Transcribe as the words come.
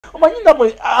Omanyinga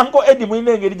mwe Uncle Eddy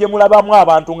mwine engeri gye mulabamu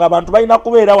abantu ng'abantu balina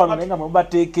kubeera wano naye nga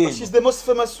mubateeke. She's the most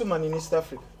famous woman in East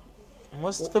Africa.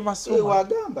 Most famous woman.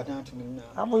 Wagamba nantu nina.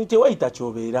 Amuyite wayita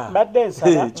kyobeera. Badde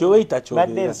nsala. Kyowayita kyobeera.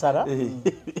 Badde nsala.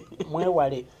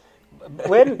 Mwewale.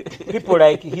 When people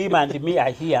like him and me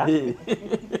are here,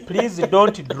 please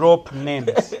don't drop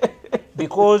names.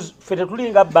 Because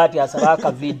fetulinga bati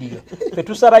asabaka video.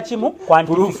 Fetusaba chimu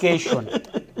quantification.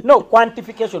 No,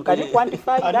 quantification. Can you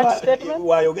quantify that statement?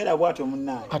 Wayogera bwato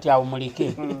munnaye. Kati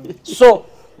awumulike. So,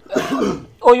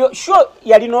 oyo sure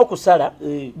yalina okusala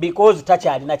because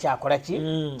takyalina kyakola ki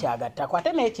kyagatta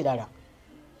kwate n'ekirala.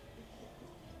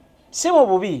 Simo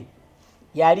bubi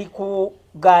yali ku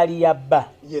gaali ya bba.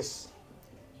 Yes.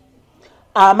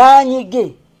 Amaanyi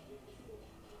ge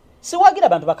siwagira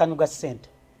abantu bakanyuga ssente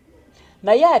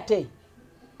naye ate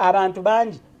abantu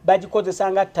bangi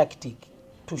bagikozesanga tactic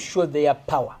to show their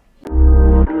power.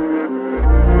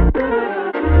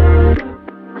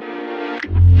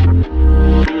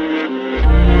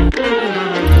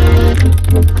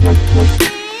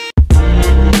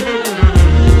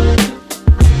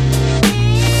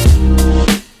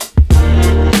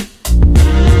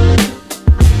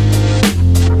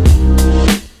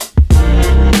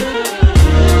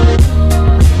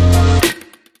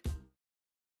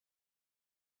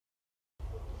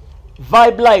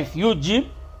 Vibe Life UG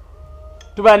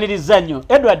tubaniriza nnyo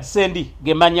Edward Sendi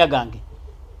gemanya gange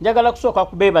njagala kusooka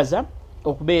kubebaza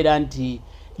okubeera nti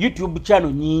YouTube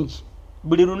channel nyingi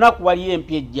buli lunaku waliyo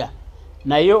empyejja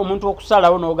naye omuntu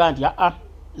okusalawo n'oga nti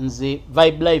nze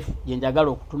Vibe Life gye njagala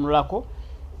okutunulako.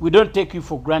 We don't take you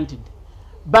for granted,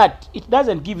 but it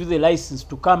doesn't give you the license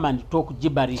to come and talk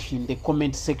gibberish in the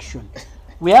comment section.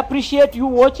 We appreciate you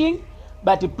watching,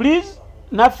 but please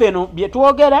nafeno bye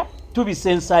twogera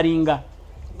tubisensaringa,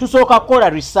 tusooka kola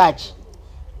research,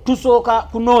 tusooka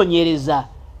kunoonyereza.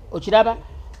 Okiraba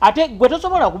ate gwe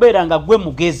tosobola kubeera nga gwe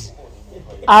mugezi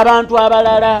abantu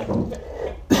abalala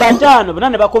bataano bonna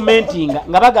ne bakomentinga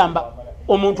nga bagamba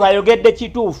omuntu ayogedde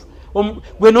kituufu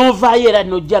gwe novaayo era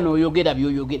nojja n'oyogera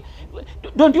by'oyogera.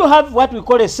 Don't you have what we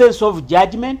call a sense of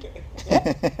judgment?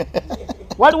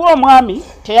 Waliwo omwami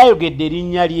teyayogedde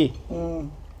erinnya lye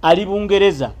ali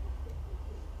Bungereza,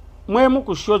 mwemu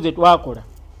ku show ze twakola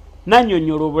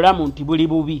nannyonnyola obulamu nti buli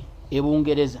bubi e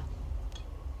Bungereza.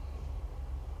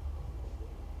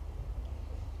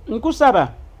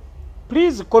 Nkusaba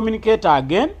please communicate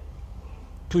again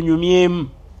tunyumyemu,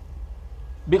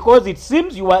 because it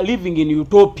seems you are living in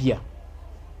utopia,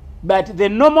 but the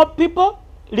normal people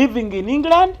living in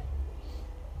England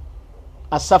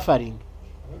are suffering.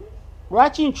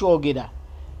 Lwaki nkyogera?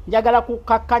 Njagala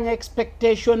kukakkanya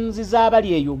expectations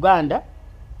z'abali e Uganda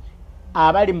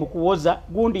abali mu kuwoza,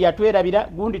 gundi yatwerabira,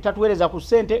 gundi tatuweereza ku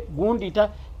ssente, gundi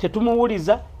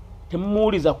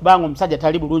temumuwuliza kubanga omusajja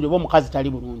tali bulungi oba omukazi tali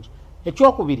bulungi.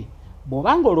 Ekyokubiri,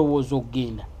 bw'obanga olowooza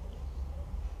okugenda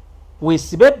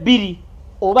weesibe bbiri,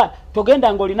 oba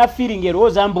togenda ng'olina feeling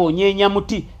erowooza mb'onyeenya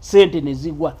muti ssente ne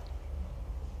zigwa.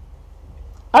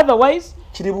 Otherwise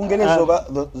kiri Bungereza oba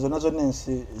zonna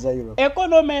ensi za Europe.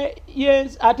 Economy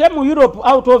yes, ate mu Europe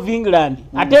out of England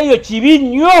ate eyo kibi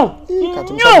nnyo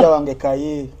kati musajja wange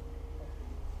kaye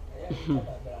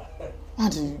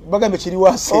anti bagambe kiri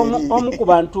wase omu ku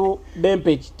bantu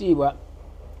bempe ekitiibwa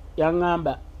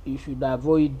yaŋŋamba you should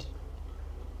avoid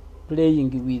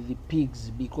playing with the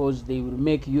pigs because they will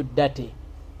make you dirty.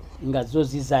 Nga zo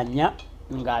zizanya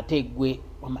nga ate gwe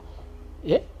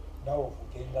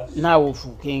now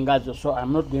ofuuke ngazo. So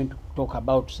I'm not going to talk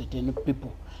about certain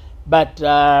people, but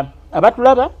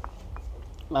abatulaba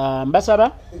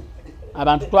mbasaba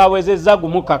abantu twawezezza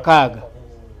gumu kakaaga,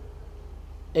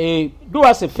 do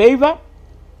us a favor,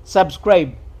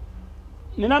 subscribe.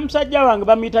 Nina musajja wange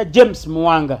bamuyita James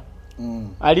Muwanga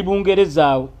ali Bungereza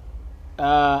awo,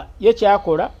 ye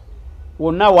kyakola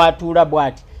wonna watuula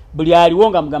bwati buli aliwo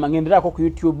nga mugamba ngenderako ku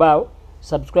YouTube awo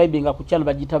subscribing ku channel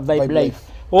bagita Vibe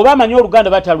Life. Oba manyi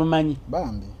Oluganda batalumanyi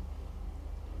bambi,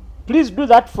 please do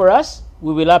that for us,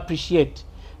 we will appreciate.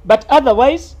 But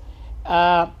otherwise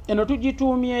eno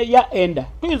tugituumye ya enda,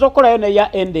 tuyinza okukolayo ne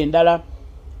ya enda endala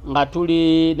nga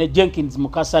tuli ne Jenkins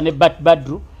Mukasa ne Bat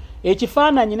Badru.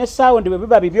 Ekifaananyi ne sound bwe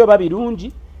biba bibyo oba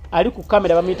birungi, ali ku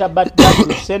kamera bamuyita Bat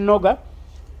Badru Senoga,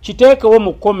 kiteekewo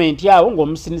mu comment awo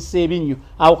ng'omusinisa ebinnyo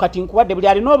awo. Kati nkuwadde buli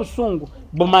alina obusungu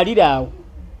bumalire awo,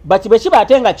 bati bwe kiba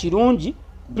ate nga kirungi,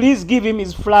 please give him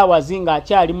his flowers nga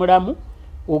akyali mulamu,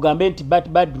 ogambe nti Bat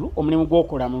Badru omulimu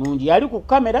gw'okola mulungi. Yali ku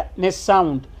kamera ne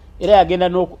sound era yagenda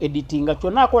n'oku editinga,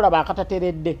 kyonna akola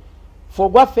baakatateredde. Ffe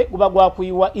gwaffe guba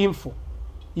gwakuyiwa info,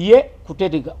 ye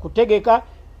kutegeka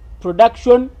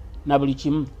production na buli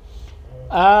kimu.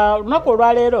 lunaku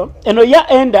olwaleero eno ya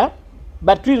enda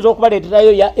but tuyinza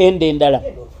okubaleeterayo ya enda endala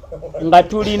nga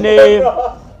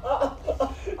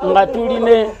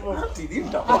tuline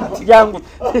jangu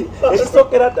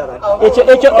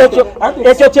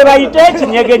ekyo kye bayita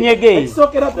ekinyegenyege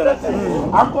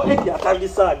Anko Eddy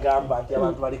atandisa agamba nti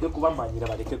abantu baleke kubamanyira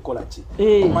baleke kukola ki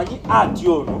omanyi ati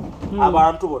ono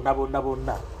abantu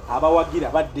bonna abawagira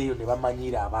baddeeyo ne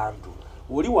bamanyira abantu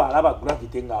oli walaba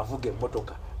gravity ng'avuga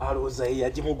emmotoka alowooza ye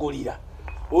yagimugulira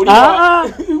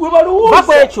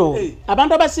bakwekyo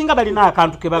abantu abasinga balina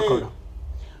akantu ke bakola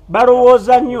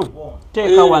balowooza nnyo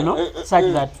teeka wano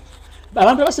sajlat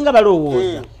abantu abasinga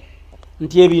balowooza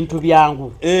nti ebintu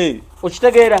byangu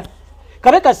okitegeera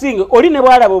kabe kasinge oli ne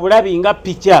bwalaba obulabi nga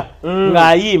picha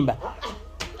ng'ayimba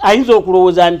ayinza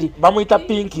okulowooza nti bamuyita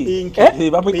pinki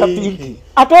bamuyita pinki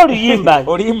ate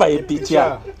oluyimba ye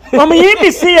picha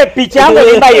omuyimbi si ye picha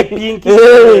ng'oyimba ye pinki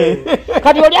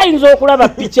kati oli ayinza okulaba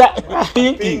picha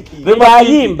pinki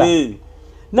ng'ayimba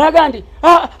naga nti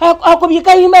akubye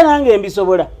kayimba nange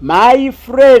mbisobola my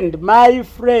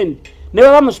friend ne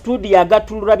baba mu studio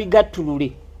agatulula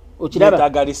bigattulule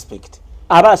okiraba respect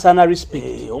aba asana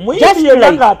respect omuyimbi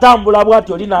yanga atambula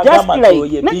bwati oli n'agamba nti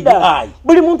oye big eye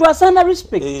buli muntu asana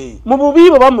respect mu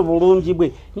bubiibo ba mu bulungi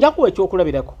bwe nja kuwa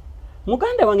ekyokulabirako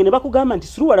muganda wange ne bakugamba nti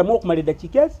siruwalamu okumala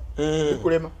eddakiika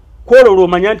kulema kwololwa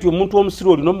omanya nti omuntu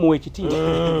omusiru olina omuwa ekitiibwa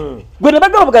gwe ne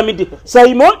bagamba bugambi nti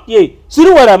Simo ye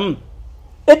siruwalamu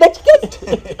eddakiika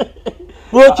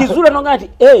lwokizula noga nti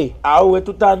awe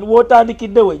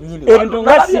wotandikidde wennyini ebintu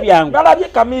nga si byangu nalabye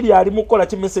kamiri ali mukola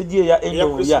kimeseji eya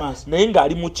endoya naye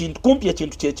ng'ali mu kintu kumpi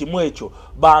ekintu kyekimu ekyo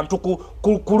bantu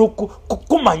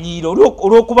kumanyiira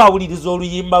olw'okubawuliriza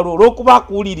oluyimba lwo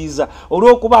olw'okubakuwuliriza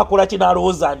olw'okuba akola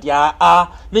kinalowooza nti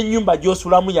n'ennyumba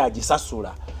gy'osulamu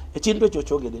yagisasula ekintu ekyo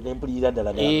kyogedde nempulirira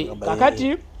ddala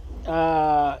kakati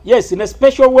yes in a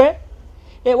special way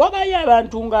wabayo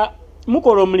abantu nga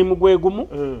mukola omulimu gwe gumu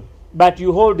but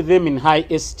you hold them in high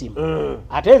esteem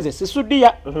ate nze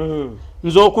sisudiya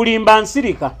nze okulimba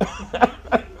nsirika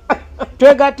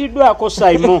twegatiddwako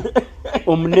Simo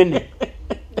Omunene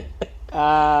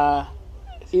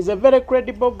is a very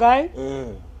credible guy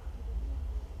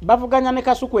bavuganya ne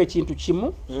Kasuku ekintu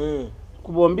kimu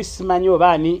ku bombi simanyi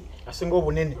oba ani asinga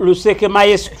obunene luseke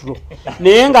maestro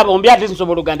naye nga bombi ate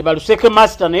nsobola ogandi baluseke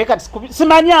master naye kati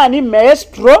simanyi ani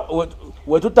maestro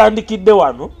wetutandikidde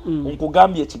wano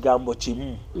nkugambye ekigambo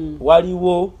kimu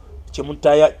waliwo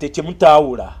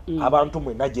kyemutaawula abantu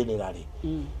mwena generally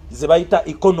ze bayita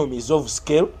economies of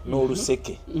scale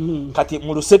n'oluseke kati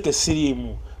mu luseke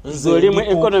siriimu nze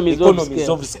economies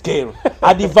of scale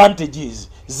advantages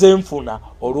zenfuna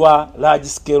olwa large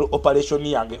scale operation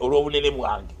yange olw'obunene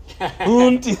bwange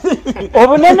nti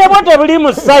obunene bwo tebuli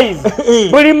mu size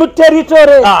buli mu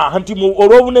territory nti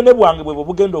olw'obunene bwange bwe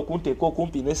bugenda okunteeka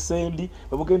okumpi ne Sendi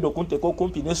bwe bugenda okunteeka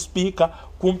okumpi ne speaker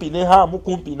kumpi ne hamu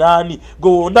kumpi naani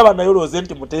gwe ndaba nayo looze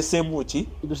nti muteeseemu ki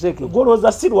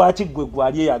golooza si lwaki gwe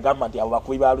gwali eyagamba nti abo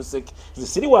bakubi ba luseke nze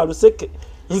siri wa luseke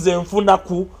nze nfuna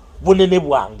ku bunene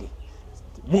bwange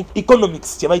mu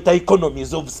economics kye bayita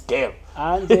economies of scale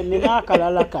nze nina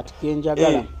akalala kati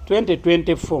kenjagala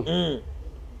 2024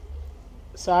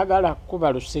 saagala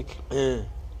kuba luseke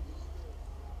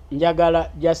njagala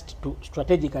just to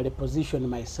strategically position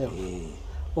myself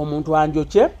omuntu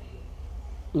anjokye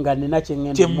nga nina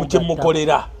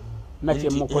kyemukolera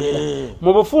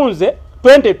mu bufunze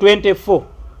 2024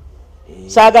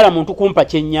 saagala muntu kumpa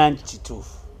kyennyanja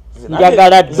kituufu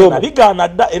njagala ddobo nabigaana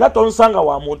dda era tonsanga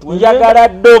wa muntu njagala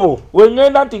ddobo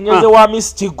wengenda nti ngenze wa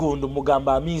Miss Kigundu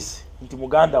mugamba Miss nti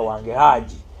muganda wange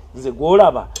Haji nze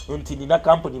gwolaba nti nina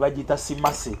kampuni bagiyita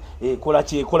Simase kola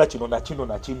kino na kino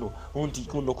nti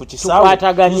kuno ku kisaawe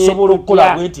nsobola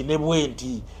okukola bwenti ne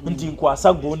bwenti nti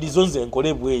nkwasa gundi zo nze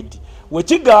nkole bwenti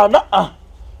wekigaana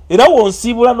era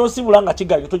wonsiibula n'osiibula nga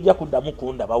kiganye tojja kuddamu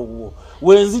kundaba wuwo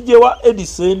wenzijewa Eddy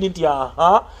Sendi nti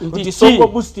nti songo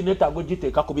boost netago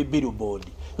giteeka ku billboard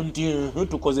nti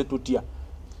tukoze tutya.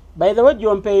 By the way,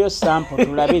 jompeyo sample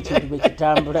tulabe ekintu bwe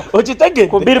kitambula okitegedde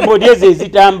ku billboard ezo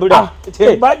ezitambula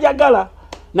bajagala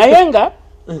naye nga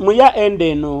muya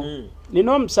ende eno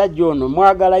nina omusajja ono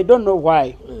mwagala. I don't know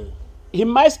why he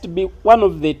must be one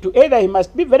of the two. Either he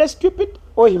must be very stupid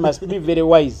or he must be very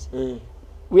wise.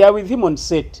 We are with him on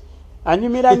set.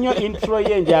 Anyumira nnyo intro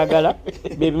ye njagala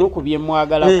bebimu ku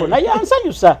byemwagalako naye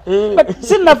ansanyusa but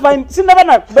sinaba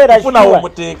nakubeera funa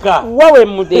omuteeka wawe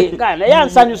muteeka naye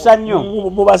ansanyusa nnyo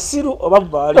mu basiru oba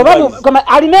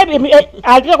alina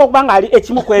alikako okubanga ali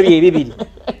ekimu ku ebyo ebibiri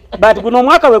but guno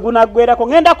omwaka we gunaggwerako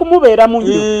ngenda kumubeera mu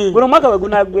nnyo guno omwaka we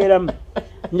gunaggweramu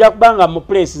nja kubanga mu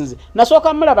place nze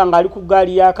nasooka mulaba nga ali ku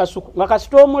gaali ya Kasuku nga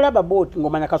kasito omulaba boti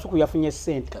ngomanya Kasuku yafunye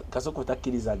ssente Kasuku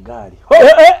takkiriza gaali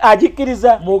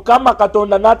agikkiriza Mukama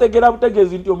Katonda n'ategera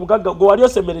butegeezi nti omugagga gwe wali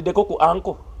osemereddeko ku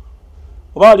anko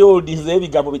oba wali owuliriza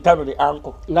ebigambo bitano ne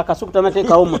anko nga Kasuku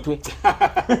tanateekawo mutwe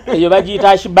eyo bagiyita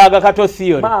ashibaga kato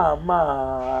theory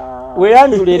maama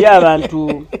weyanjula eri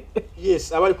abantu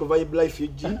yes abali ku Vibe Life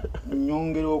UG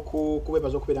nyongera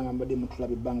okubebaza okubeera nga mbadde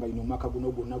mutulabe ebbanga lino omwaka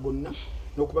guno gonna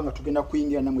n'okuba nga tugenda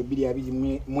kuyingira namwe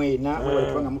 2024 wali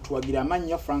kubanga mutuwagira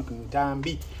amannya Frank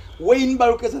Ntambi Wayne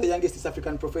Barukeza, the youngest East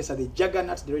African professor, the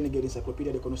juggernaut, the renegade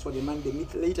encyclopedia, the connoisseur, the man, the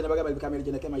myth, later never became a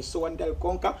legend, I saw one day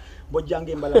conquer,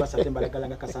 Bojange Balabasa,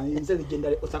 Tembalanga Kasan, the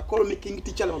legendary Osakoro making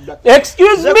teacher of black.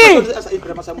 Excuse me!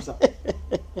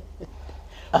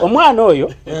 Omwana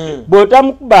oyo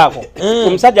bw'otamukubaako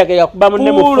omusajja ke yakuba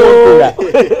munne mu fotula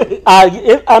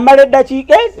amala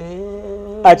eddakiika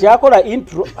akyakola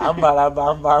intro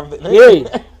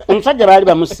omusajja baali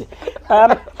bamuse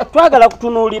twagala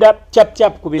kutunuulira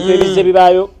cap ku bintu ebize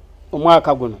bibaayo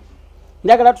omwaka guno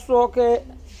njagala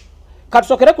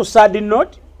katusookere ku sad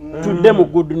note tudde mu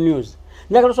good news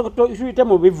njagala tuyite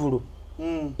mu bivulu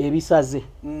ebisaze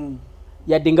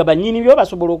yadde nga bannyini byo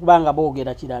basobola okuba nga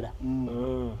boogera kirala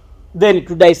then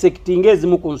tudissecting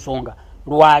ezimu ku nsonga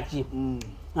lwaki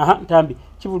Ntambi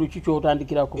kivulu ki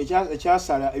kyotandikirako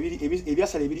ebyasala ebiri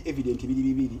evident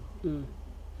bibiri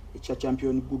ekya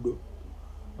champion gudo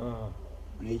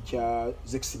n'ekya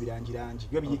zex birangirangi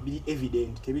byo biri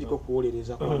evident tebiriko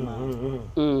kuwolereza kwa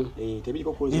maanyi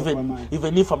tebiriko kuwolereza kwa maanyi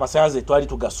even if amasayansi twali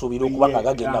tugasuubira okuba nga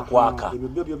gagenda kwaka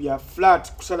ebyo bya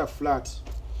flat kusala flat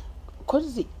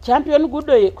kozi champion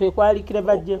gudo kwe kwali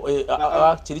Cleverje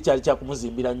kiri kyali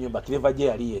kyakumuzimbira nnyumba Cleverje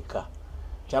yali yekka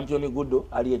champion gudo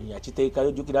alien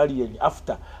yakiteekayo jukira alien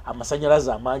after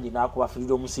amasanyalaze amangi n'akuba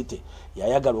freedom city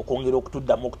yayagala okwongera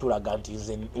okutuddamu okutulaga nti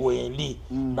nze wendi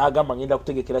n'agamba ngenda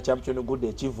kutegekera champion gudo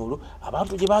ekivulu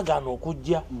abantu gye baagaana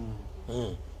okujja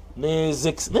ne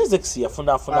zex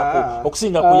yafunafunako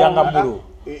okusinga ku yanga mulo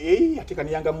ateeka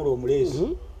ne yanga mulo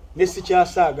omuleezi ne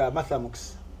sikyasaaga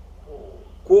mathematics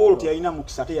kwoloti yalina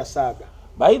mukisa teyasaaga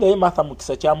baida ye Martha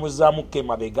Mukisa kyamuzaamu ke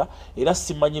mabega era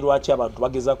simanyi lwaki abantu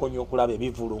bagezaako nnyo okulaba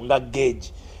ebivulu nga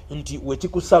gauge nti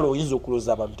wekikusala oyinza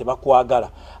okuloza abantu tebakwagala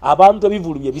abantu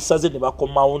ebivulu bye bisaze ne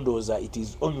bakomawo ndooza it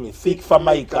is only fake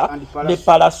Famaika ne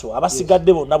Palaso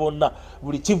abasigadde bonna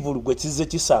buli kivulu gwe kizze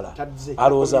kisala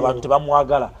alowooza abantu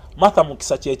tebamwagala Martha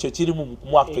Mukisa kyekyo kirimu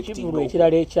mu affecting ekivulu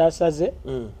ekirala ekyasaze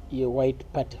ye white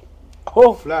party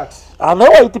flat ane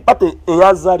white party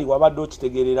eya Zari wabadde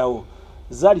okitegererawo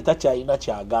Zari takyalina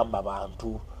kyagamba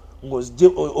bantu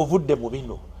ng'ozije ovudde mu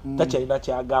bino takyalina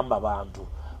kyagamba bantu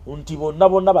nti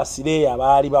bonna basireeyo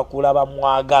abaali bakula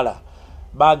bamwagala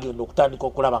bagenda okutandika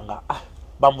okulaba nga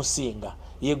bamusinga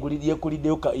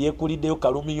yeekuliddeyo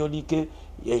kalumiyoni ke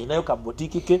yalinayo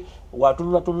kabotiki ke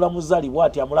watunulatunula mu Zari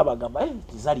bw'ati amulaba agamba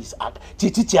Zari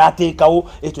kiki kyateekawo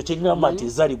ekyo kyeŋŋamba nti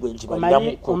Zari gwe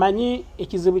nkibaliramuko omanyi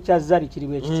ekizibu kya Zari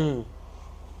kiriwo ekiti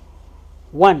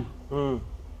one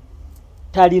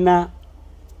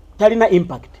talina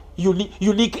impact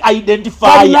unique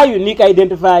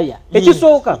identifier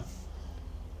ekisooka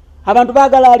abantu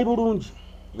baagala ali bulungi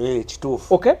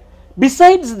kituufu okay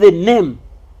besides the name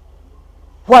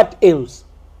what else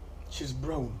she's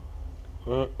brown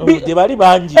gye bali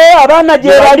bangi abaana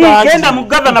gye bali genda mu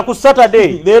governor ku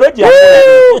Saturday leero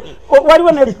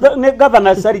waliwo ne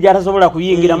governor Sari gyatasobola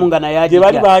kuyingiramu nga naye gye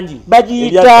bali bangi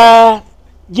bagiyita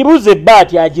jibuze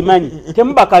bati agimanyi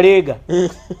temuba kaleega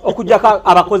okujjako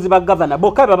abakozi ba governor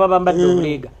bokka baba bambadde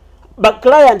obuleega ba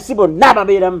clients bonna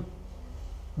babeeramu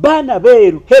baana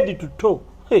beeru head to toe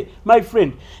my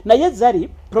friend naye Zari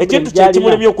ekintu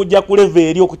kyekimulemye okujja ku level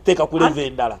eri okuteeka ku level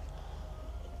endala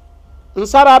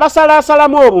nsaba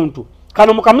abasalaasalamu obuntu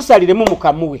kano mukamusaliremu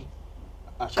mukamuwe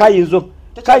kayinzo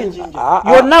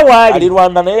yonna waali ali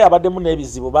Rwanda naye abaddemu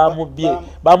n'ebizibu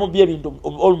bamubye ebintu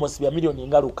almost bya milioni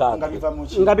nga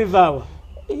 6 nga bivaawa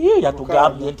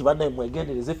yatugambye nti bannaye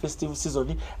mwegendereze festive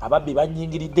season ababbi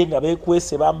banyingiridde nga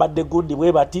beekwese bambadde gundi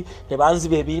bwe bati ne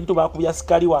banziba ebintu bakubya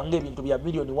sikali wange ebintu bya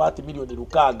milioni wati milioni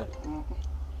 6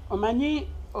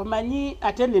 omanyi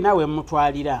ate ninawe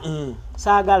mutwalira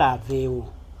saagala aveewo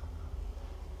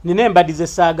nina embadize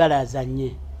saagala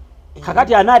azanye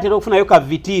kakati anaatera okufunayo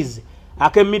kavitiizi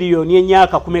ake milioni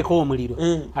enyaaka kumeko omuliro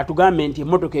atugambe nti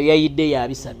emmotoka eyayidde ya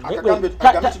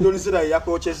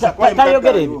 3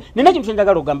 tayogere ebyo nina kintu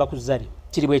kyenjagala okugamba ku Zari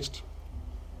kiri bwe kiti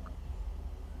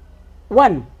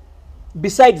one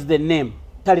besides the name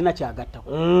talina kyagattako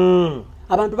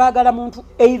abantu baagala muntu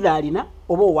either alina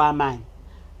oba ow'amaanyi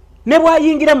ne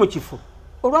bwayingira mu kifo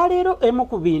olwaleero emu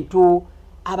ku bintu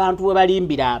abantu we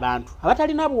balimbira abantu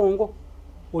abatalina bwongo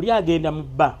oli agenda mu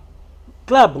bba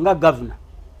club nga governor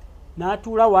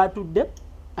n'atuula waatudde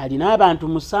alina abantu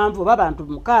 7 oba abantu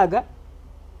 6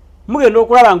 mugenda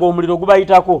okulaba ng'omuliro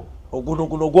gubayitako oguno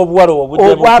gw'obuwala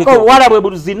obwala bwe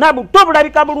buzina buto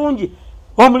bulabika bulungi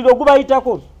omuliro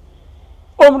gubayitako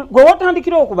gwe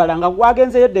watandikira okubala nga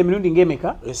gwagenzeyo dde emirundi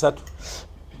ng'emeka 3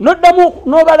 noddamu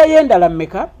n'obalayo endala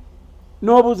mmeka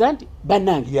n'obuuza nti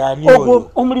bannange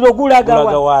omuliro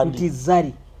gulagawa nti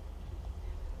Zari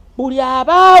buli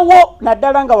abaawo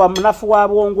naddala nga wamunafu wa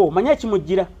bwongo manya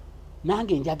kimujjira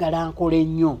nange njagala nkole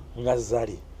nnyo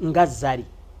nga Zari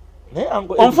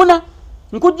onfuna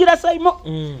nkujjira Simo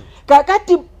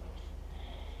kakati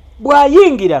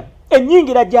bw'ayingira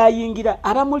ennyingira gy'ayingira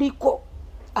abamuliko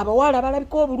abawala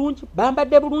balabika obulungi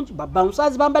bambadde bulungi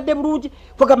babawunsazi bambadde bulungi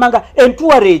kugamba nga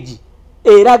entourage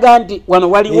eraga nti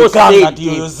wano waliwo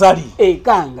Zari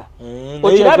ekanga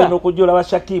okiraba okujjola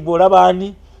bashakibu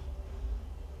olabani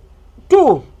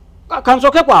tu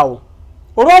kansoke kwawo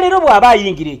olwaleero bw'aba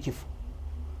ayingira ekifo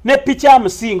ne picha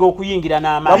amusinga okuyingira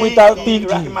n'amaanyi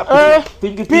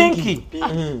pinki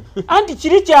anti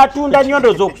kiri kyatunda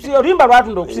nnyondo z'okusinga oluyimba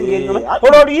lwatunda okusinga ennyuma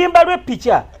olwo oluyimba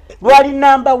lw'epicha lwali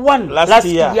number 1 last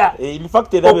year. In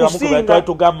fact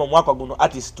tugamba omwaka guno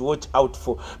artist to watch out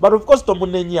for, but of course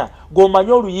tomunenya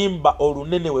gomanya oluyimba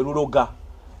olunene we luloga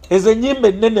ezo ennyimba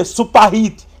ennene super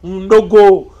hit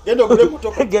ndogo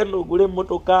genda ogule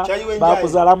emmotoka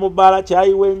bakuzala mu bbala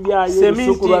kyayiwenjayo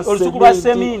olusuku lwa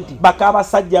seminti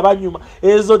bakabasajja banyuma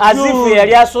ezo azifu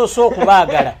yali asoose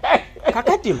okubaagala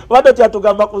kakati bado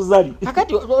kyatugamba ku Zari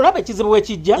kakati olaba ekizibu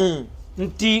wekijja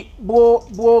nti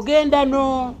bw'ogenda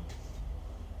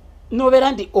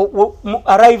nobeera nti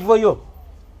arrival yo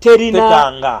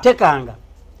terina tekanga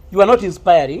you are not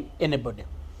inspiring anybody.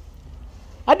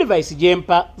 Advice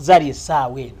jempa Zari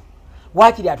essaawa eno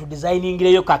wakiri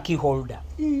atudesigningireyo ka key holder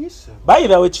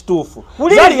bayirawo ekituufu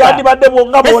Zari yandibadde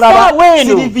bwonga bwolaba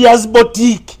Sylvia's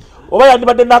boutique oba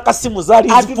yandibadde n'akasimu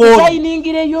Zari's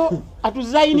phone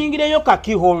atudesigningireyo ka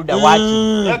key holder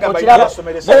wakiri okiraba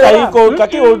ka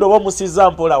key holder oba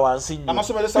musiza mpola wansi nnyo.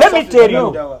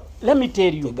 Let me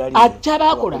tell you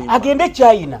achabakola agende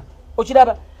China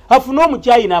okiraba afuna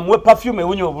omuchina amuwe perfume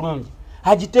ewunya obulungi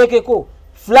agiteekeko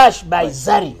flash by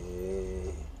Zari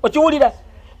okiwulira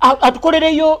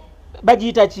atukolereyo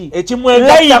bagiyita ki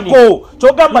ekimwegattako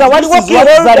kyogamba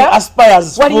Zari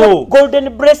aspires waliyo golden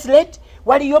bracelet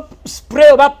waliyo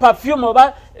spray oba perfume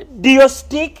oba dio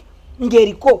stick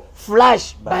ng'eriko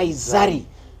flash by Zari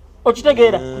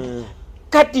okitegeera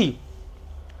kati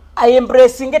I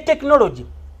embracing technology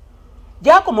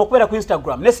gyakoma okubeera ku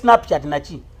Instagram ne Snapchat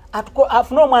naki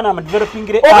afuna omwana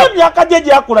amadevelopingire oba myaka gye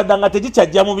gyakulaga nga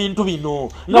tegikyajja mu bintu bino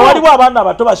nga waliwo abaana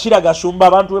abato bashira gashumba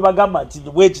abantu we bagamba nti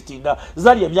bwekitinga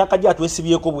Zari emyaka gye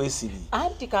atwesibyeko bwesibi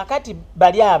anti kakati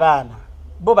bali abaana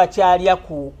bo bakyalya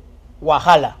ku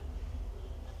wahala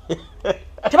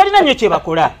tebalina nnyo kye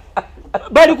bakola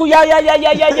bali ku ya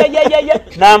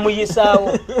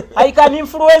namuyisaawo I can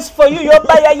influence for you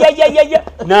yoba ya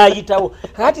nayitawo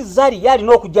kakati Zari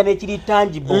yalina okujja n'ekiri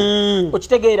tangible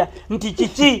okitegeera nti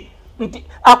kiki nti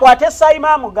akwate Simo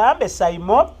amugambe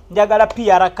Simo njagala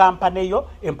PR company yo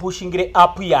empushingire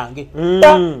app yange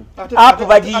app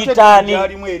bagiyitaani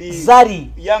Zari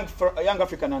young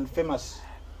African and famous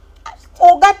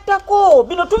ogattako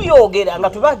bino tubyogera nga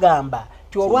tubagamba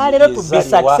olwaleero to be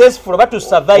successful oba to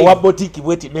survive owa boutique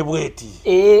bweti ne bweti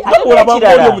olaba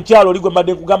ng'oli omukyalo oli gwe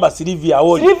mbadde nkugamba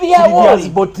Sylvia's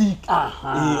boutique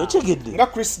okigedde nga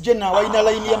Chris Jenner walina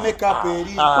line ya makeup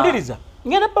eri kuliriza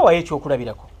ngenda bawayo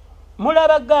ekyokulabirako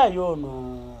mulabagaayo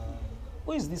ono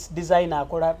who is this designer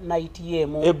akola night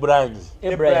yemu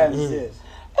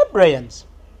Brian's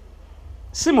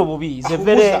Simo bubi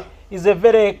is a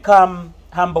very calm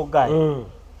humble guy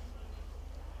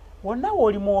wonna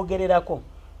woli mwogererako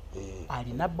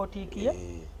alina boutique ye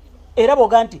era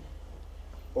boga nti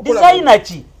designer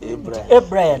ki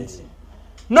Brian's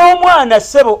n'omwana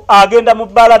sebo agenda mu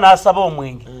bbala n'asaba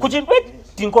omwenge ku kintu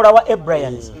tinkola wa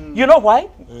Brian's you know why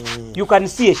you can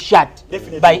see a shirt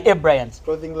by Brian's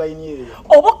clothing line ye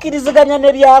obukkiriziganya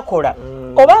ne byakola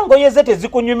oba ngoye ze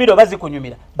tezikunyumira oba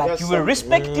zikunyumira but you will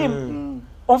respect him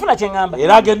onfuna kyengamba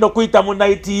era agenda okuyita mu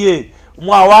night ye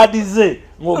mwawadize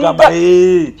ngogamba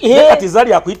kati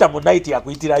Zari akuyita mu night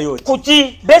yakuyitirayo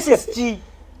kuki basis ki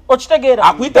okitegeera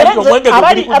akuyita nyo mwenge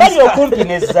abali okumpi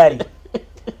ne Zari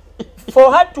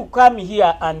for her to come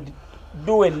here and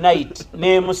do a night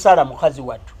ne musala mukazi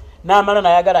watu n'amala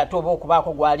nayagala ate oba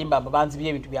okubaako gwalimba babanzi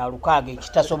by'ebintu bya lukaaga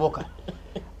ekitasoboka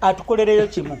atukolereyo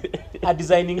kimu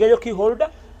adesigningeyo key holder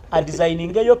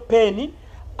adesigningeyo pen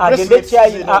agende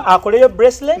China akoleyo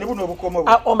bracelet ne buno obukomo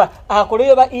omba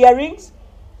akoleyo ba earrings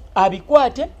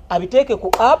abikwate abiteeke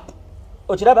ku app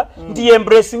okiraba nti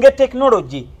embracing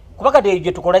technology kubaka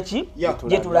je tukola ki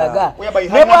je tulaga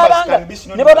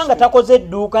ne bwabanga takoze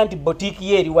edduuka nti boutique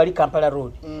ye eri wali Kampala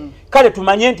Road kale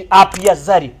tumanye nti app ya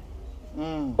Zari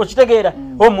okitegeera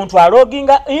omuntu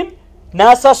aloginga in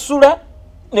n'asasula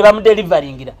ne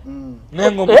bamudelivaringira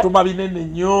nengo mutuma binene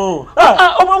nnyo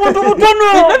omuntu mutono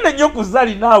binene nnyo ku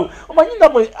Zari naawe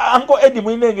omanyinga Uncle Eddy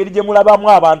mwine engeri gye mulabamu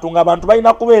abantu ng'abantu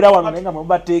balina kubeera wano naye nga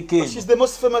mubateeke she's the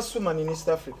most famous woman in East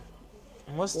Africa.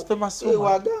 Most famous woman.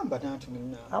 Wagamba nantu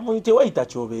nina. Amuyite waita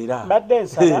chobeera. Badde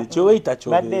nsara. Chowaita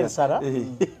chobeera. Badde nsara.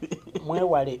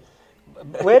 Mwewale.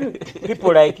 When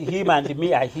people like him and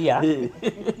me are here,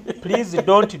 please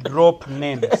don't drop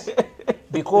names.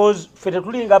 Because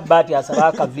fetulinga bati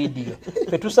asabaka video.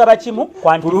 Fetusaba chimu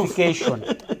quantification.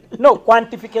 No,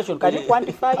 quantification. Can you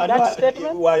quantify that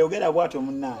statement? Wayogera bwato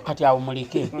munna. Kati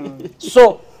awumulike.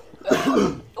 So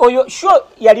oyo sure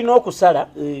yalina okusala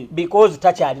because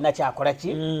takyalina kyakola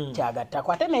ki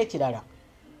kyagattako ate n'ekirala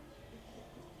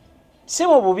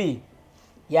Simo bubi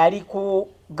yali ku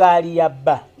gaali ya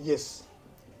bba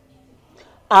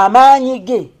amaanyi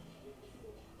ge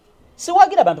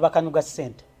siwagira abantu bakanyuga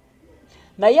ssente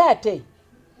naye ate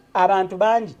abantu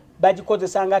bangi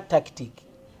bagikozesanga tactic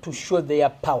to show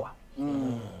their power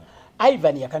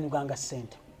Ivan yakanyuganga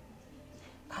ssente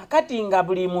kakati nga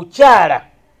buli mukyala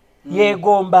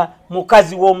yegomba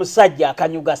mukazi w'omusajja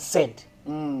akanyuga ssente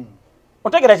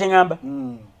otegera kye ngamba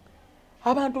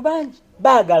abantu bangi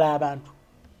baagala abantu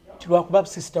tilwakuba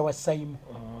sister wa Simo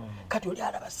kati oli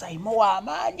alaba Simo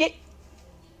w'amaanyi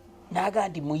n'aga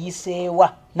nti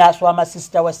muyiseewa n'aswama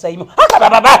sister wa Simo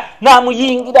akabababa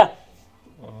n'amuyingira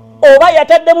oba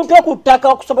yatadde muntu ku ttaka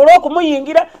okusobola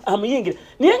okumuyingira amuyingira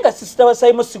naye nga sister wa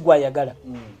Simo sigwayagala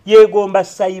yegomba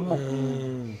Simo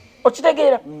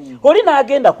okitegeera oli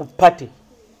n'agenda ku pate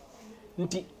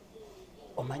nti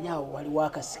omanyawo waliwo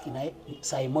akasiki naye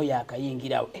Simo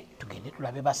yakayingirawo tugende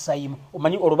tulabe ba Simo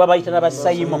omanyi oluba bayita n'aba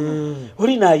Simo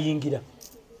oli n'ayingira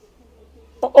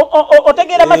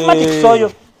otegeera mathematics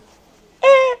oyo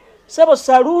sebo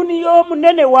saluuni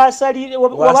y'Omunene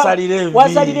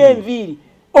wasalira enviiri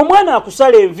omwana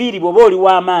akusala enviiri bw'oba oli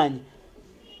w'amaanyi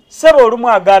sebo olumu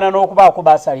agaana n'okubaako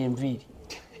baasala enviiri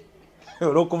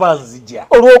olwokuba nzija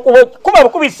kuba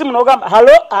bukuba isimu n'ogamba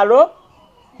halo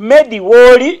Medi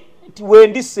wooli nti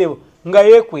wendisebo nga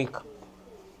yeekweka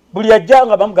buli ajja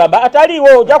nga bamugamba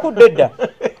ataliiwo ojja kudda edda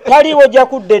taliiwo ojja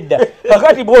kudda edda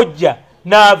kakati bw'ojja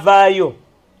n'avaayo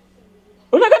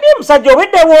onagambye musajja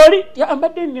obwedda wooli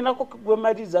ambadde ninako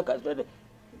gwemaliza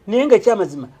naye nga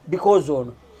ekyamazima because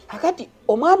ono kakati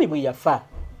omwami bwe yafa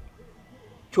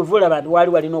kyova olaba nti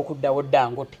waali walina okuddawo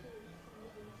Dangote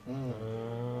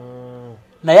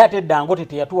naye ate Dangote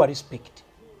teyatuwa respect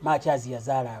Machazi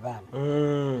yazaala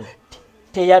abaana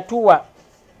teyatuwa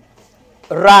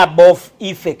rub off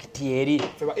effect eri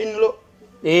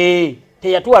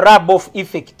teyatuwa rub off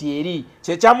effect eri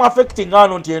kyekyamu affecting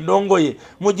ano nti endongo ye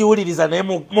mugiwuliriza naye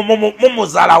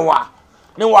mumuzalawa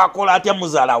ne wakola atya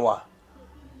muzalawa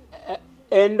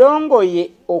endongo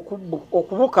ye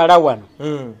okubukala wano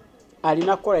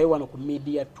alina kukolayo wano ku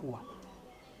media tour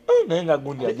naye nga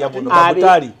gundi ajja muno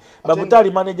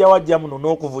babutali manager wajja muno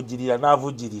n'okuvujjirira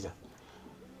n'avujjirira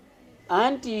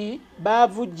anti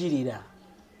baavujjirira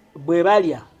bwe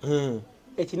balya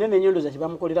ekinene ennyondo za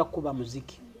kyebamukolera kuba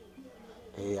muziki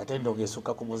ate endongo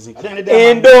esukka ku muziki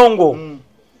endongo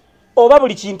oba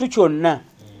buli kintu kyonna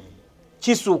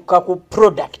kisukka ku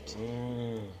product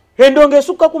endongo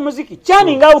esukka ku muziki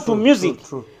channing out to music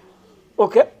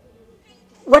okay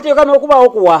wateeka n'okubaawo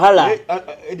ku wahala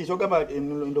Eddy kyogamba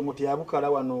endongo teyabukala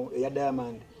wano eya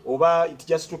Diamond oba it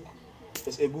just took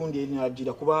egundi eri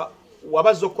n'agira kuba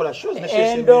wabazza okukola shows ne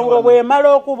shows endongo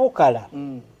bw'emala okubukala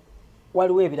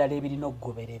waliwo ebirala ebirina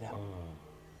okugoberera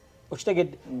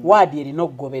okitegedde waadi erina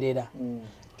okugoberera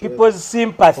people's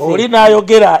sympathy oli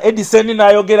n'ayogera Eddy Sendi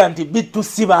n'ayogera nti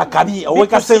bitusiba akabi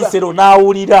owekasensero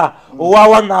n'awulira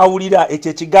owawa n'awulira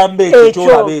ekyo ekigambo ekyo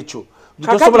kyolaba ekyo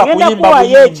tosobola kuyimba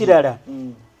buyimbye ekirala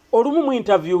olumu mu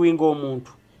interviewing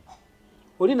omuntu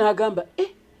oli n'agamba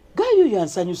gayo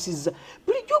yansanyusizza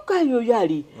bulijjo gayo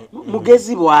yali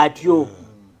mugezi bw'atyo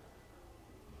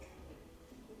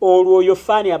olwo oyo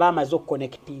faani aba amaze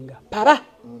okuconnectinga paba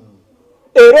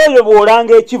era oyo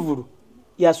bw'olanga ekivulu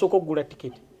yasooka okugula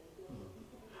tiketi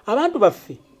abantu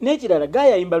baffe n'ekirala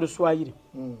gayo ayimba Luswayiri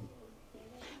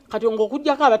kati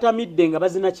ng'okuggyako abatamidde nga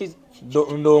bazina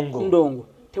ndongo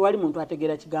tewali muntu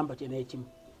ategeera kigambo kye n'ekimu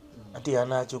ati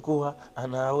anachukua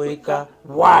anaweka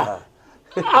wa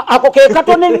ako ke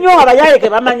katone nnyo abayaye ke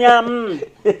bamanya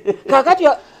kakati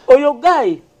oyo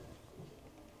guy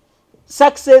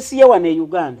success ye wane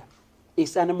Uganda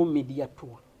esana mu media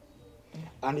tour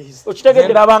and his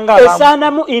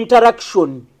esana mu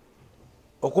interaction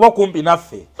okuba kumpi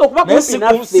naffe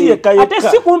ate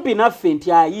si kumpi naffe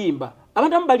nti ayimba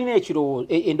abantu abalina ekirowoozo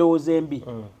endowoozo embi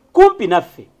kumpi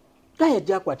naffe gaye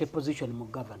ajja akwate position mu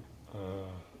governor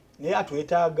naye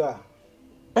atwetaaga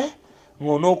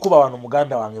ngono okuba wano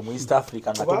muganda wange mu East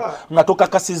Africa nga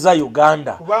tokakasiza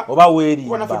Uganda oba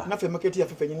weerimba naffe market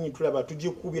yaffe fenyini tulaba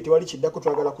tugikubye tewali kiddako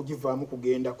twagala kugivaamu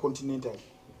kugenda continental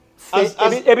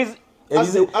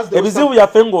ebizibu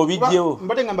byaffe ng'obijjewo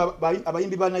mbadde ngamba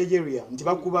abayimbi ba Nigeria nti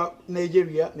bakuba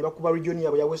Nigeria ne bakuba region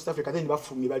yabwe ya West Africa then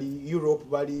bafumye bali Europe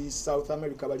bali South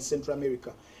America bali Central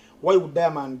America. Why would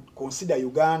Diamond consider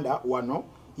Uganda wano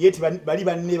yet bali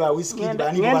banne ba Wizkid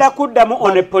bani ngenda kuddamu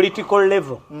on a political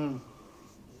level?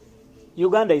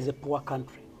 Uganda is a poor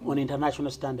country on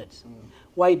international standards.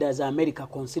 Why does America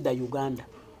consider Uganda?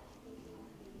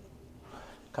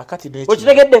 Kakati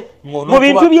okitegedde mu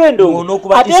bintu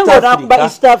by'endongo ate ng'onakuba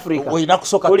East Africa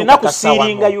olina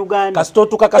kusiringa Uganda kasito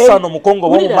tukakasa wano mukongo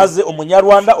bomumaze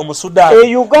omunyarwanda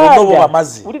omusudaani onobo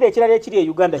bamaze wulira ekirala ekiri e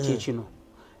Uganda kyekino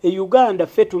e Uganda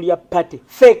ffe tulya pate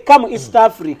ffe kamu East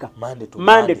Africa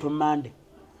Monday to Monday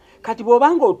kati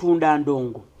bw'obanga otunda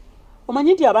ndongo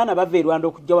omanyi nti abaana bava e Rwanda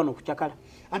okujja wano okucakala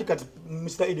anti kati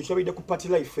Mr. Eddy kyobadde ku party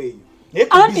life eyo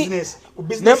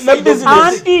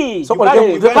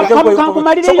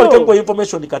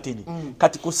information katini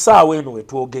kati kusaawa eno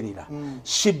wetwogerera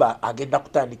Shiba agenda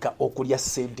kutandika okulya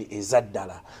sente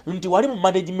ezaddala nti wali mu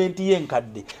management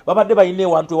y'enkadde babadde balina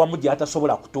ewantu ewamu gye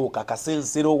atasobola kutuuka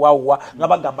kasensero wawa nga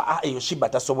bagamba eyo Shiba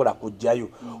tasobola kujjayo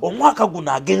omwaka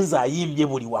guno agenza ayimbye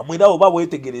buli wamu era oba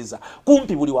wetegereza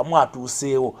kumpi buli wamu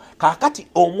atuuseewo kakati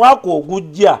omwaka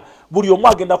ogujja buli omu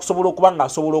agenda kusobola okuba nga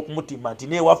asobola okumutima nti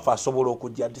newaffe asobola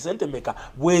okujja nti sente meka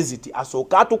bweziti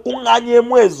asooka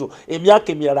atukuŋŋaanyeemu ezo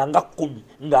emyaka emirala nga 10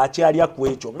 ng'akyalya ku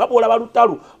ekyo nga bw'olaba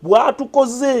lutalu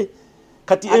bw'atukoze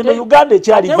kati eno Uganda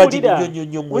ekyali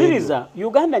vagirinyonyonyo muliriza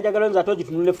Uganda njagala nze ate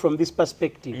ogitunule from this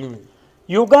perspective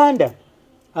Uganda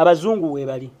abazungu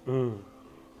weebali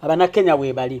abanakenya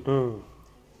weebali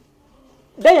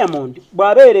Diamond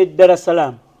bw'abeera Dar es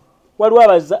Salaam waliwo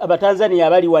abatanzania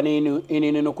abali wane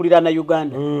nokulira na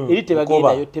Uganda eri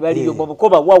tebagendayo tebaliyo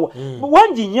bobukoba wawa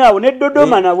wangi nyaawo ne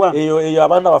Dodoma nawa eyo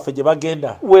abaana baffe gye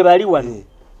bagenda webali wano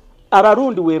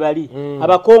abarundi webali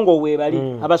abakongo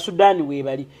webali abasudani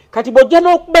webali kati bojja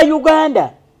n'okuba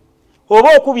Uganda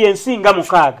oba okubya ensinga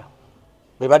 6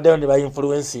 bebaddeyo ne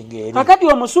ba-influencing eri kakati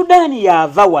omusudani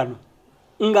yaava wano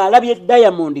ng'alabye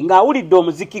Diamond ng'awulidde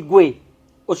omuziki gwe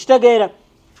okitegeera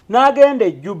n'agenda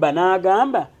e Juba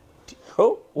n'agamba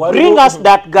bring us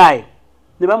that guy.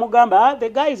 Nebamugamba, the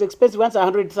guy is expensive, wants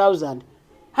 100,000.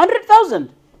 100,000?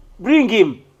 Bring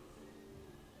him.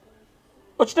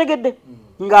 Ochitegedde?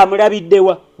 Nga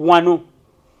mulabiddewa wano.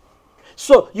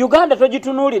 So, Uganda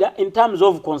togitunulira in terms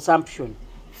of consumption.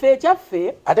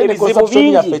 Fechaffe, ebizibu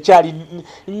bingi.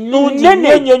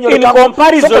 In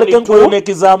comparison to... an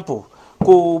example.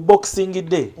 Ku Boxing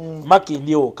Day, Maki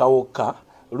ndiyo okaoka,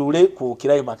 lule ku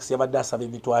Climax yabadde asaba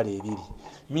emitwalo 2.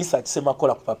 Misa kisema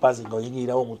kola ku papazi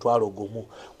ngoyingirawo omutwalo gumu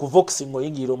ku Vox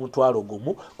ngoyingira omutwalo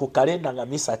gumu ku kalenda nga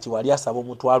Misa kiwali asaba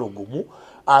omutwalo gumu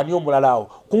ani omulalawo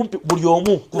kumpi buli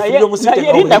omu kufira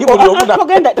omusite buli omu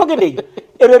togende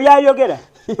ebyo byayogera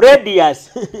radius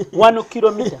 1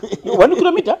 kilometer 1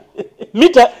 kilometer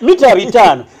mita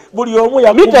 5 buli omu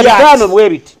ya mita 5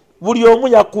 bwebiti buli omu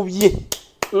yakubye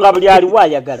nga buli ali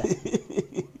wayagala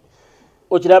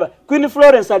okiraba Queen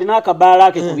Florence alina akabaala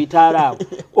ake ku bitaala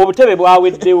obutebe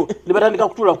bwaweddewo ne batandika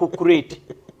kutuula ku crate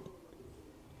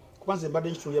kwanza mbadde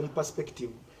nkitunulira mu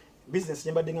perspective business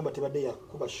nyembadde ngamba tebadde ya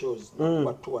kuba shows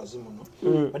kuba tours muno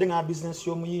badde ngamba business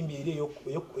y'omuyimbi eri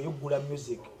ey'okugula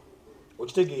music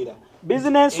okitegeera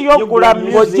business y'okugula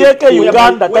music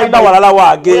Uganda talina walala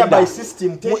waagenda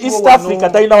mu East Africa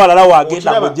talina walala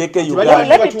waagenda mu JK Uganda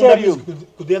let me tell you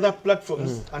to the other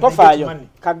platforms and tofaayo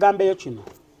kagambeyo kino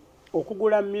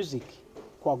okugula music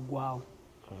kwaggwawo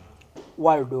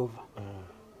world over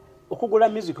okugula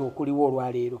music okuliwo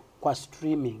olwaleero kwa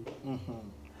streaming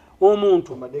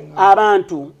omuntu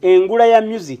abantu engula ya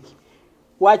music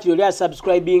wakiri oli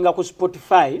asubscribinga ku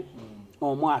Spotify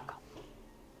omwaka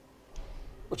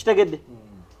okitegedde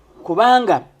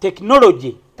kubanga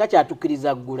technology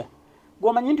takyatukiriza ggula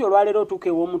gwomanyi nti olwaleero otuuka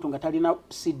ew'omuntu nga talina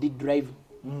CD drive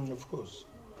of course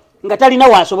nga talina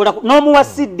wasobola n'omuwa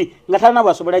CD nga talina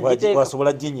wasobola giteeka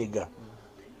wasobola ginyiga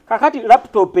kakati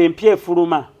laptop empya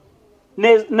efuluma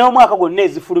n'omwaka gwonna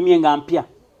ezifulumye nga mpya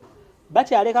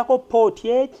bakyalekako port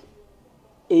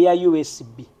eya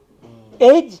USB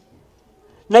edge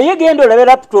naye genda olabe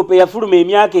laptop eyafuluma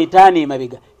emyaka 5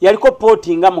 emabega yaliko port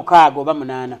nga 6 oba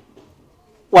 8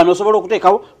 wano osobola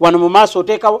okuteekawo wano mu maaso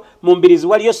oteekawo mu mbirizi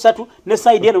waliyo 3 ne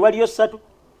side eno waliyo 3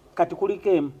 kati kuliko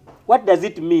emu. What does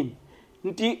it mean?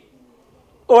 Nti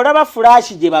olaba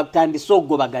flash gye batandise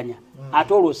okugobaganya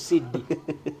ate olwo CD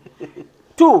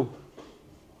 2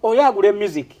 oyagula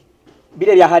music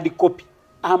bile bya hard copy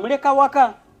amuleka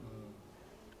waka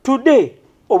today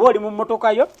oba oli mu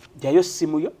motoka yo jayo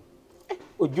simu yo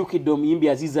ojjukidde omuyimbi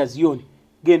Aziza Zioni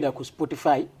genda ku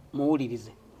Spotify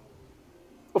muwulirize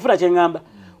ofuna kyengamba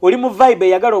oli mu vibe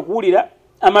eyagala okuwulira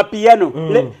amapiano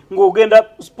ng'ogenda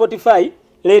Spotify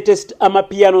latest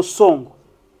amapiano song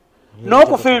no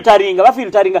ku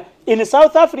filteringa in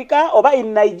South Africa oba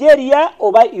in Nigeria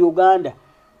oba Uganda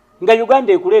nga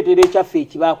Uganda ekuleetera ekyaffe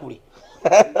ekibakule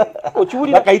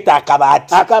okiwulira bakayita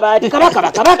akabati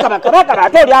kabaka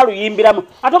ate oli aluyimbiramu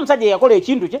ate omusajja yakola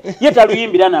ekintu kye ye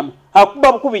taluyimbira namu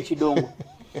akuba bukubi kidongo.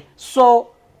 So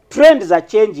trends are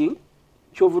changing.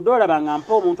 Chovudola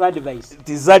bangampa omuntu advice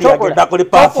Zari agenda kole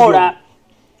perfume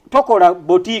tokola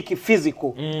boutique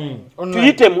physical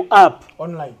tuyite mu app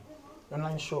online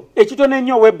shop ekitone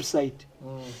nnyo website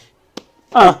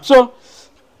so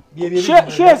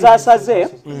shares asaze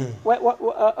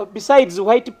besides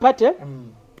white party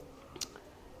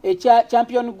echa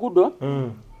champion gudo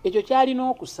ekyo kyali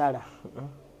n'okusala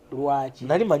lwaki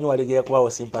nali manyi walegera kwawo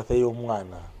sympathy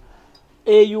y'omwana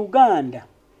Uganda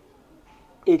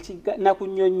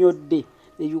nakunyonyodde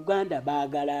Uganda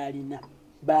baagala alina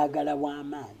baagala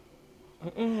w'amaanyi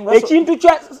ekintu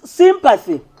kya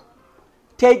sympathy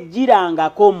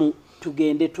tejjirangako mu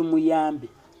tugende tumuyambe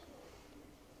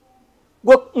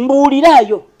gwe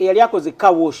mbuulirayo eyali akoze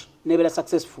car wash nebeera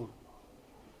successful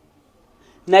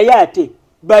naye ate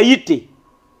bayite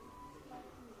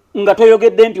nga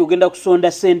toyogedde nti ogenda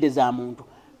kusonda sente za muntu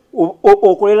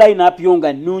okole line up yo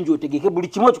nga nnungi otegeke buli